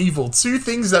Resident Evil. Two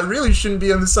things that really shouldn't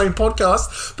be on the same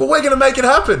podcast, but we're going to make it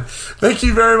happen. Thank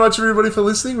you very much, everybody, for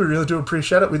listening. We really do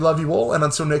appreciate it. We love you all. And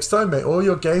until next time, may all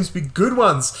your games be good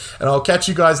ones. And I'll catch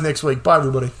you guys next week. Bye,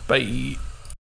 everybody. Bye.